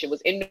OAH. It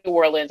was in New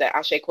Orleans at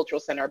Ashe Cultural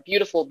Center, a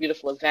beautiful,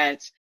 beautiful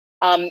event.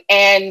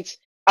 And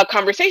a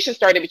conversation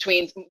started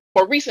between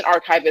more recent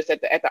archivists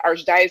at the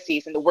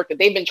Archdiocese and the work that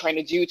they've been trying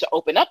to do to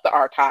open up the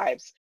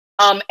archives.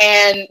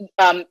 And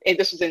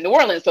this was in New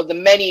Orleans, so the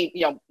many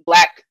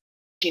Black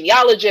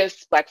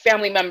genealogists, Black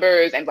family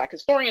members, and Black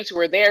historians who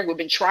were there, who have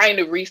been trying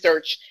to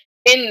research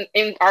in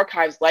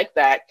archives like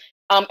that.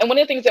 And one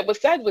of the things that was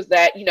said was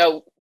that,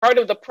 part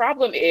of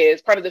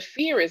the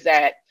fear is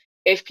that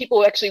if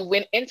people actually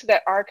went into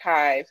that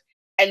archive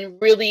and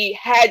really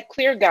had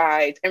clear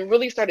guides and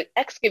really started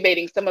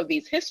excavating some of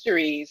these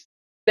histories,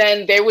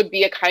 then there would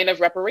be a kind of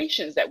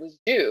reparations that was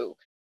due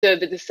to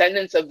the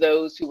descendants of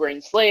those who were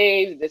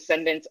enslaved, the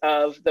descendants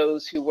of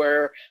those who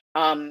were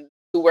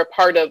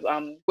part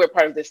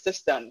of this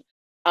system.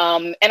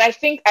 And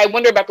I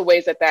wonder about the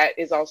ways that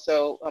is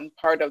also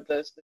part of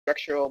the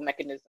structural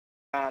mechanism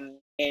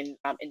in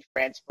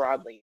France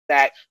broadly.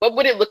 That what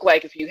would it look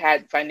like if you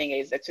had finding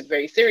aids that took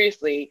very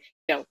seriously,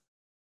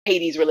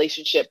 Haiti's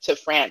relationship to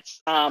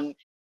France,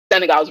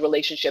 Senegal's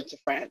relationship to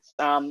France.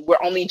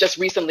 We're only just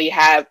recently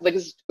have, like,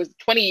 it was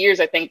 20 years,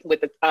 I think, with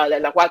the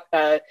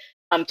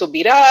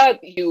Taubira.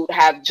 You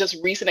have just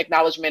recent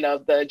acknowledgement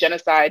of the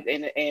genocide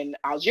in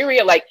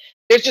Algeria. Like,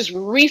 there's just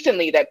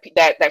recently that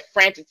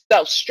France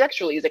itself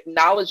structurally is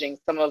acknowledging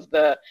some of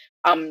the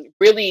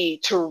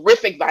really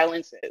terrific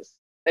violences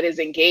that is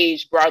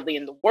engaged broadly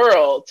in the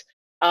world.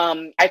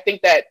 I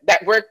think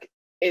that work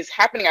is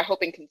happening, I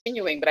hope, and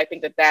continuing, but I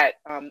think that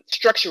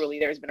structurally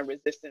there's been a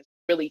resistance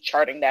really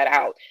charting that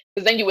out,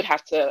 because then you would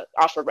have to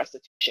offer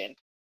restitution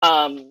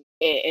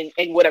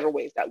in whatever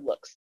ways that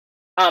looks.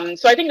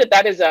 So I think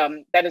that is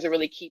a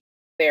really key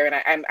there,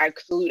 and I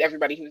salute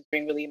everybody who's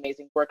doing really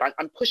amazing work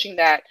on pushing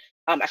that.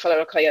 I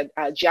follow Kaya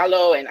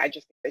Diallo, and I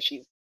just think that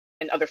she's,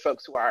 and other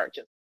folks who are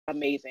just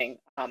amazing.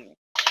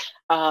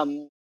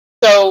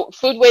 So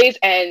foodways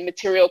and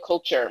material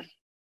culture.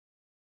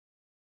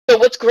 So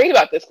what's great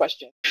about this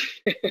question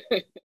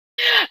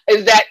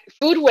is that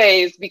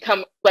foodways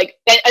become like,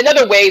 and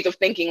other ways of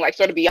thinking, like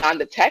sort of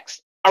beyond the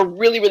text, are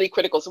really, really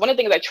critical. So one of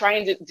the things I try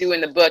and do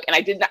in the book, and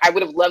I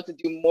would have loved to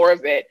do more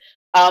of it,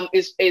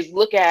 is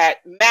look at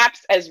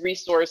maps as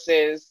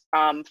resources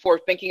for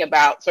thinking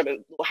about sort of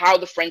how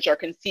the French are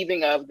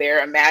conceiving of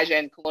their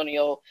imagined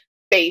colonial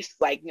space.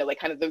 Like, like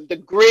kind of the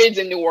grids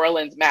in New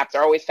Orleans maps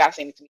are always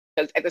fascinating to me,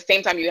 because at the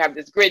same time you have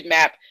this grid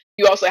map,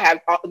 you also have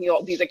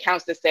these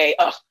accounts that say,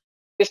 oh,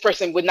 this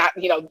person would not,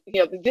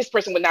 this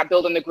person would not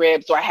build on the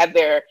grid. So I had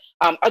their,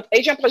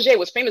 Agent Paget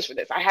was famous for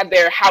this. I had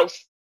their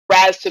house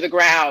razed to the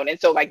ground. And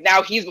so like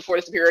now he's before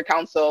the Superior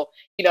Council,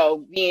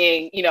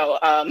 being,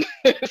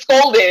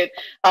 scolded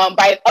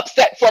by an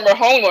upset former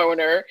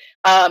homeowner.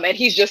 And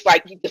he's just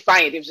like,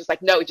 defiant. He was just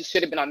like, no, it just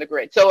should have been on the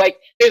grid. So like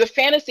there's a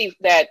fantasy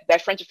that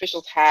French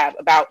officials have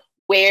about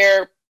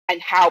where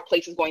and how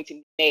place is going to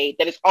be made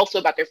that is also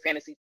about their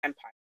fantasy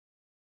empire.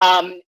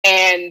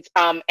 And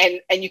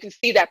you can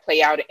see that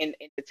play out in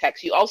the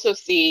text. You also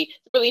see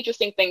really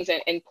interesting things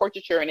in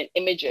portraiture and in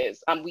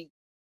images.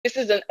 This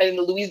is in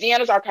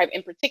Louisiana's archive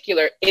in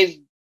particular,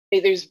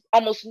 there's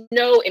almost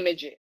no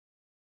images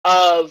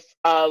of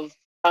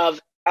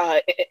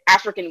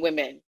African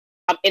women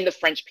in the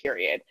French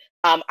period.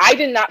 I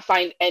did not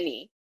find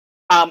any.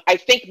 I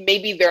think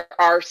maybe there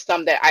are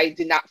some that I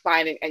did not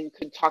find and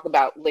could talk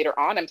about later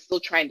on. I'm still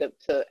trying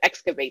to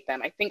excavate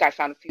them. I think I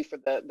found a few for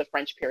the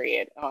French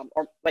period,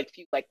 or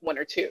like one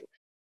or two.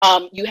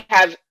 You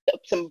have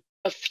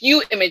a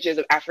few images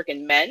of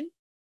African men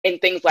in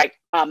things like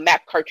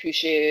map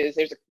cartouches.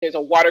 There's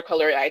a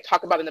watercolor I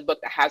talk about in the book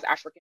that has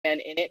African men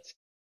in it.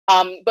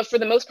 But for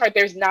the most part,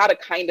 there's not a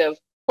kind of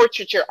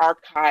portraiture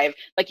archive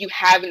like you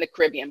have in the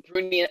Caribbean.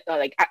 Bruni,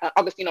 like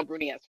Agostino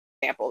Bruni, for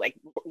example, like,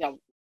 you know,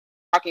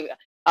 talking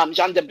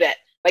Jean de Brett,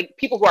 like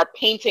people who are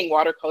painting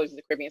watercolors in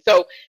the Caribbean.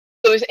 So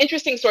it's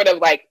interesting sort of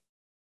like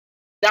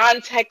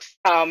non-text,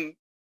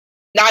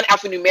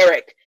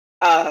 non-alphanumeric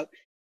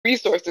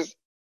resources,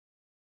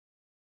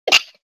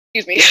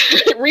 excuse me,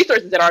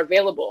 resources that are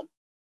available.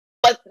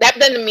 But that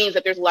then means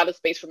that there's a lot of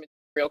space for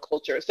material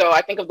culture. So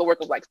I think of the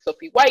work of like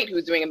Sophie White,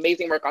 who's doing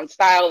amazing work on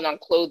style and on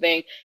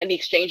clothing and the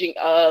exchanging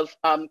of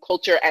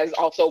culture as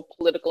also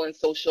political and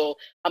social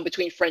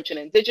between French and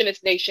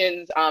indigenous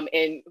nations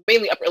in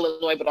mainly Upper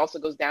Illinois, but also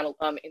goes down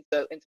into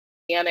the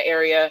Indiana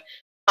area.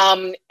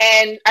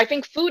 And I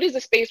think food is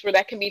a space where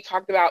that can be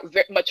talked about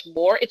very much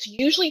more. It's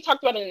usually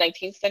talked about in the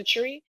 19th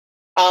century.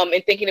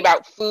 And thinking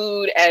about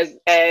food as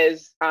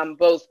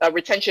both a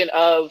retention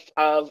of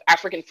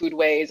African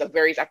foodways of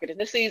various African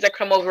ethnicities that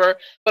come over,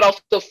 but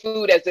also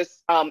food as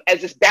this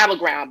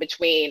battleground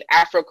between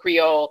Afro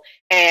Creole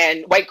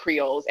and white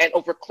Creoles, and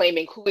over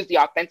claiming who is the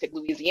authentic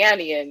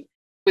Louisianian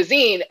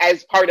cuisine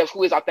as part of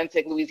who is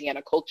authentic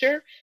Louisiana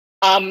culture.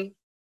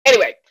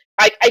 Anyway,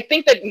 I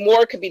think that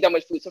more could be done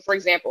with food. So, for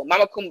example,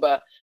 Mama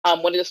Kumba,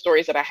 one of the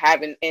stories that I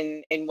have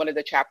in one of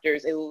the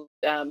chapters, is who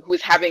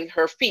is having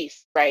her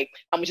feast, right?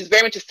 Which is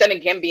very much a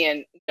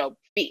Senegambian,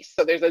 feast.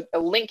 So there's a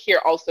link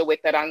here also with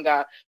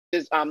Teranga,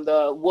 which is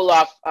the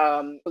Wolof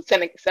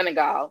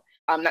Senegal,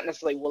 not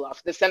necessarily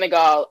Wolof, the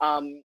Senegal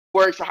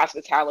word for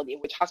hospitality,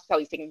 which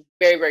hospitality is taken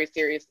very, very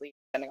seriously in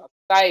Senegal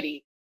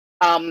society.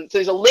 So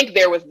there's a link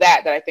there with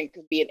that I think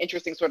could be an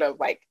interesting sort of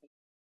like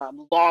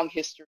long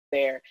history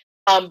there.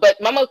 But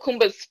Mama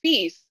Kumba's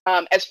feast,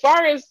 as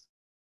far as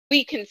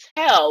we can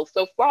tell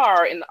so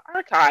far in the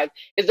archive,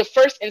 is the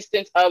first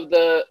instance of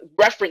the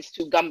reference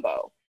to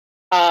gumbo,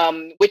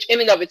 which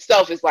in and of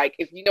itself is like,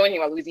 if you know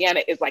anything about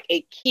Louisiana, is like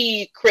a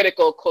key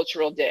critical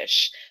cultural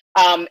dish.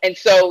 And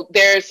so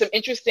there's some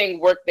interesting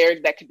work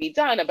there that could be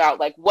done about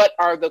like what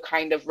are the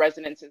kind of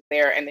resonances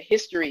there and the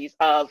histories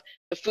of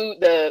the food,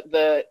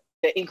 the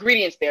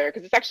ingredients there,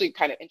 because it's actually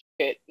kind of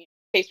intricate.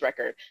 Taste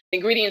record. The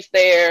ingredients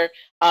there,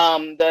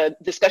 the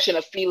discussion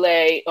of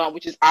filet,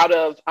 which is out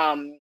of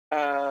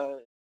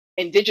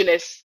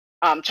indigenous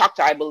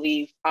Choctaw, I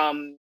believe,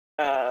 a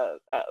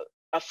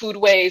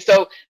foodway.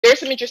 So there's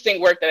some interesting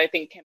work that I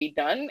think can be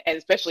done, and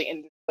especially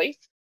in this place,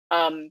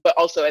 but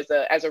also as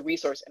a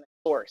resource and a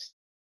source.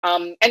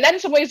 And that in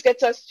some ways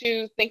gets us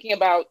to thinking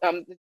about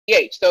the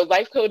DH. So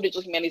Life Code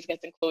Digital Humanities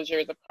Against Enclosure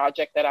is a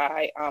project that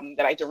I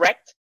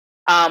direct.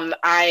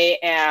 I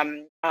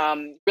am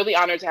really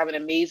honored to have an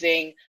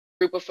amazing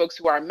group of folks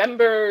who are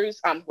members,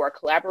 who are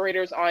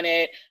collaborators on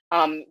it.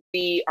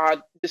 We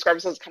describe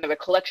ourselves as kind of a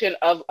collection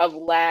of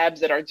labs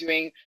that are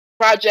doing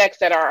projects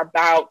that are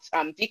about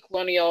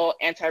decolonial,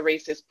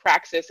 anti-racist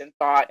praxis and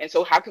thought. And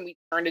so how can we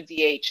turn the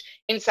DH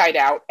inside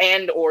out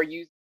and or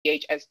use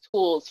DH as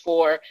tools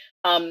for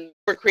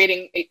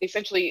creating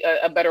essentially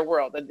a better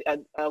world,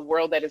 a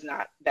world that is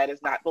not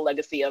the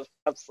legacy of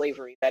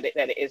slavery that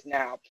it is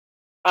now.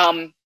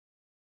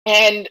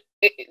 And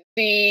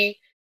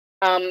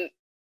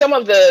some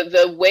of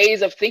the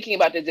ways of thinking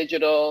about the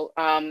digital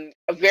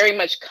very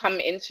much come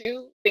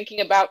into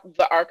thinking about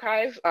the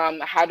archive.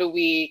 How do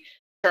we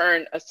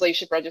turn a slave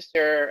ship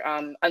register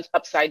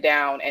upside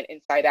down and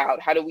inside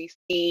out? How do we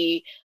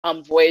see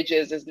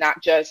voyages as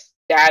not just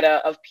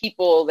data of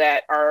people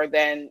that are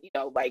then,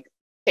 like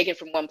taken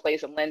from one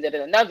place and landed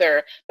in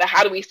another, but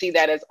how do we see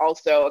that as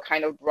also a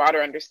kind of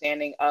broader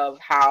understanding of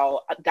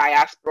how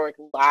diasporic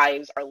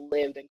lives are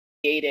lived and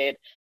created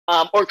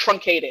or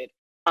truncated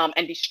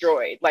and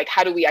destroyed? Like,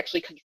 how do we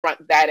actually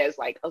confront that as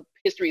like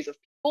histories of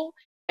people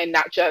and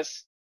not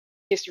just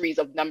histories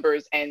of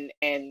numbers and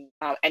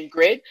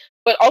grid?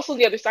 But also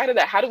the other side of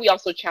that, how do we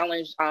also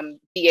challenge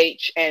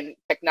DH and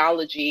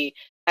technology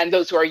and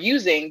those who are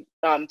using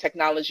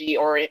technology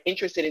or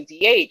interested in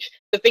DH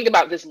to think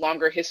about this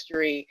longer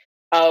history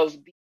of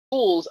the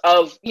tools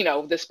of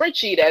the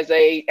spreadsheet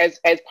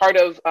as part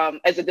of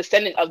as a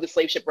descendant of the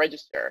slave ship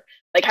register?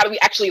 Like, how do we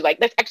actually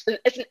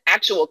it's an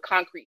actual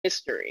concrete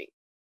history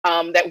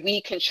that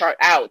we can chart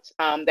out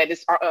that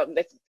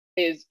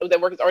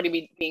work is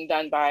already being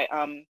done by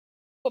I'm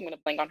going to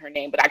blank on her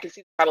name, but I can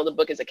see the title of the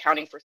book is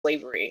Accounting for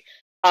Slavery.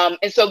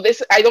 And so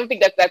this, I don't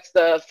think that's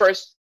the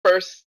first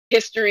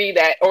history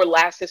or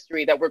last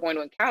history that we're going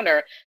to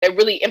encounter that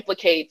really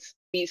implicates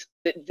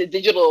the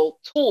digital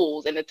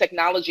tools and the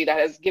technology that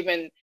has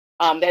given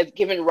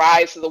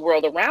rise to the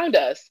world around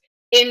us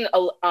in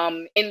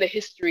the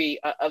history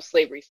of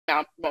slavery.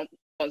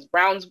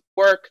 Brown's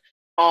work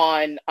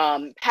on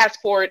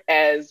passport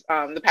as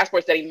the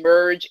passports that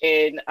emerge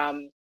in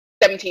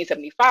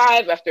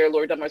 1775 after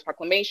Lord Dunmore's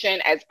proclamation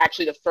as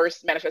actually the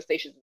first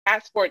manifestations of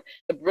passport,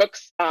 the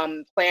Brooks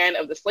plan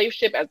of the slave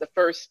ship as the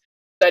first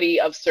study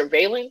of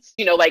surveillance.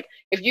 Like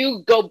if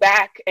you go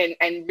back and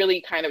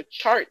really kind of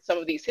chart some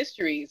of these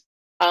histories,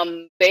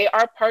 they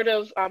are part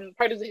of the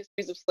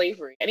histories of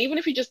slavery. And even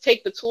if you just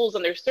take the tools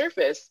on their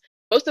surface,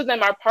 most of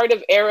them are part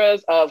of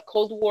eras of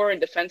Cold War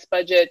and defense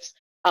budgets,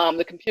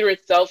 The computer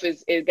itself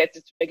it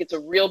gets a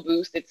real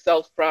boost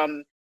itself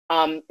from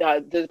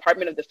the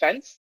Department of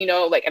Defense,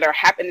 like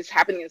it's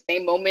happening in the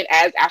same moment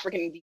as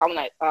African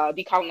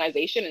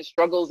decolonization and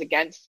struggles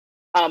against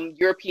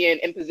European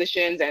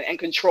impositions and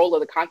control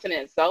of the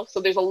continent itself. So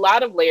there's a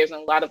lot of layers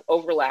and a lot of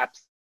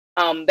overlaps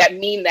that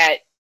mean that,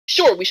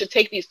 sure, we should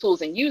take these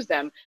tools and use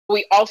them, but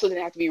we also then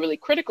have to be really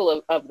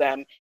critical of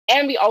them.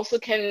 And we also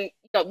can,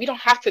 we don't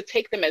have to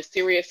take them as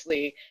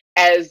seriously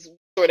as we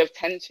sort of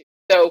tend to.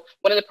 So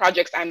one of the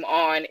projects I'm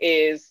on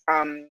is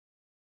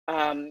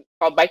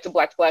called Bites of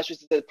Black Flesh,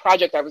 which is a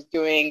project I was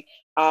doing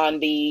on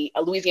the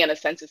Louisiana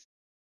census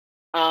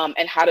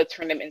and how to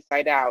turn them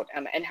inside out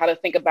and how to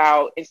think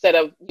about, instead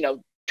of,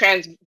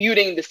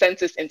 transmuting the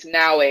census into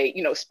now a,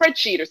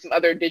 spreadsheet or some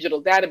other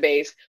digital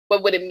database,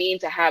 what would it mean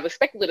to have a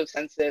speculative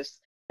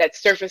census that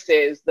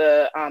surfaces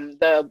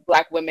the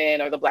Black women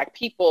or the Black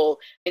people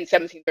in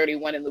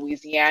 1731 in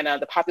Louisiana,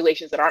 the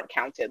populations that aren't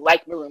counted,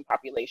 like maroon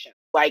populations,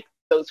 like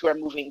those who are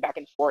moving back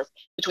and forth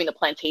between the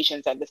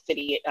plantations and the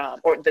city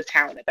or the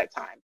town at that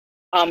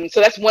time.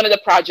 So that's one of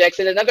the projects.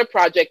 And another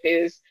project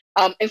is,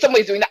 in some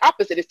ways, doing the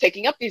opposite, is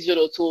taking up these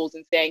digital tools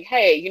and saying,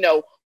 hey,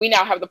 we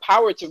now have the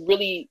power to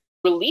really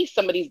release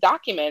some of these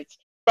documents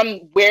from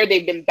where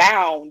they've been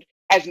bound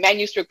as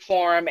manuscript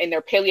form in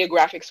their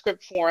paleographic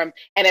script form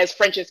and as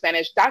French and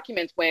Spanish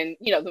documents, when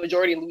the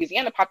majority of the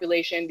Louisiana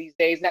population these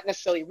days not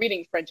necessarily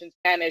reading French and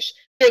Spanish,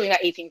 certainly not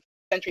 18th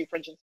century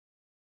French and Spanish.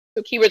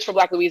 So Keywords for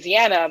Black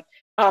Louisiana,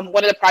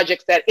 one of the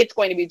projects that it's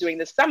going to be doing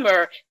this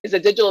summer is a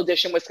digital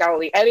edition with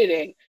scholarly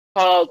editing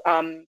called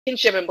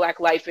Kinship and Black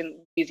Life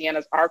in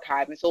Louisiana's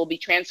Archive. And so we'll be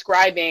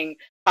transcribing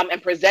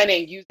and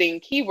presenting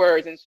using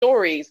keywords and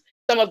stories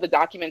some of the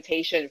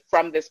documentation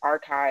from this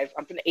archive,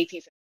 from the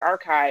 18th century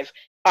archive,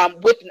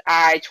 with an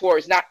eye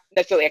towards not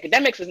necessarily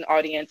academics as an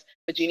audience,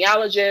 but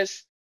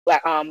genealogists,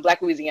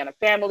 Black Louisiana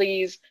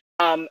families,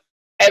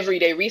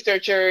 everyday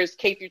researchers,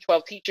 K through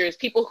 12 teachers,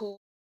 people who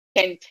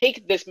can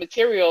take this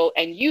material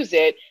and use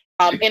it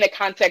in a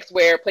context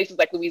where places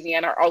like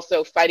Louisiana are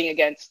also fighting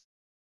against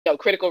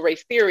critical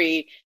race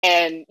theory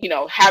and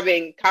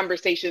having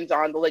conversations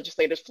on the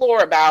legislative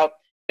floor about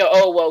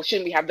oh well,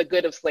 shouldn't we have the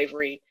good of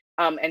slavery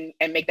and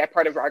make that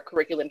part of our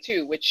curriculum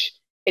too, which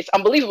it's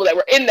unbelievable that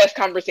we're in this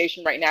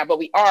conversation right now, but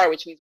we are,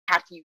 which means we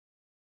have to use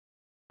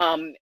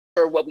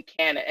for what we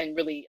can and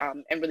really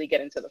get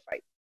into the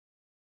fight.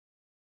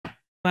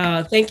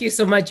 Wow, thank you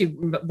so much.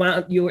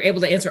 You were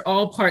able to answer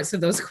all parts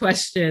of those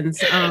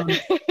questions. And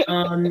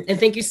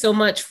thank you so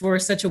much for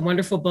such a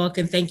wonderful book.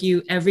 And thank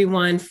you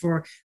everyone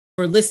for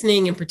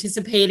listening and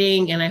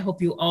participating. And I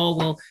hope you all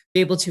will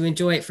be able to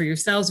enjoy it for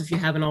yourselves if you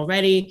haven't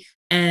already.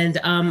 And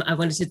I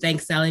wanted to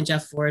thank Sally and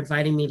Jeff for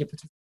inviting me to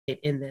participate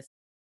in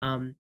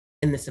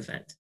this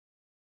event.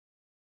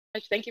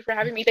 Thank you for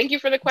having me. Thank you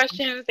for the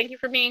questions. Thank you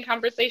for being in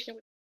conversation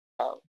with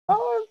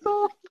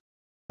me.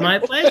 My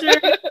pleasure.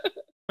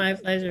 My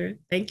pleasure.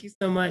 Thank you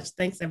so much.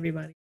 Thanks,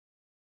 everybody.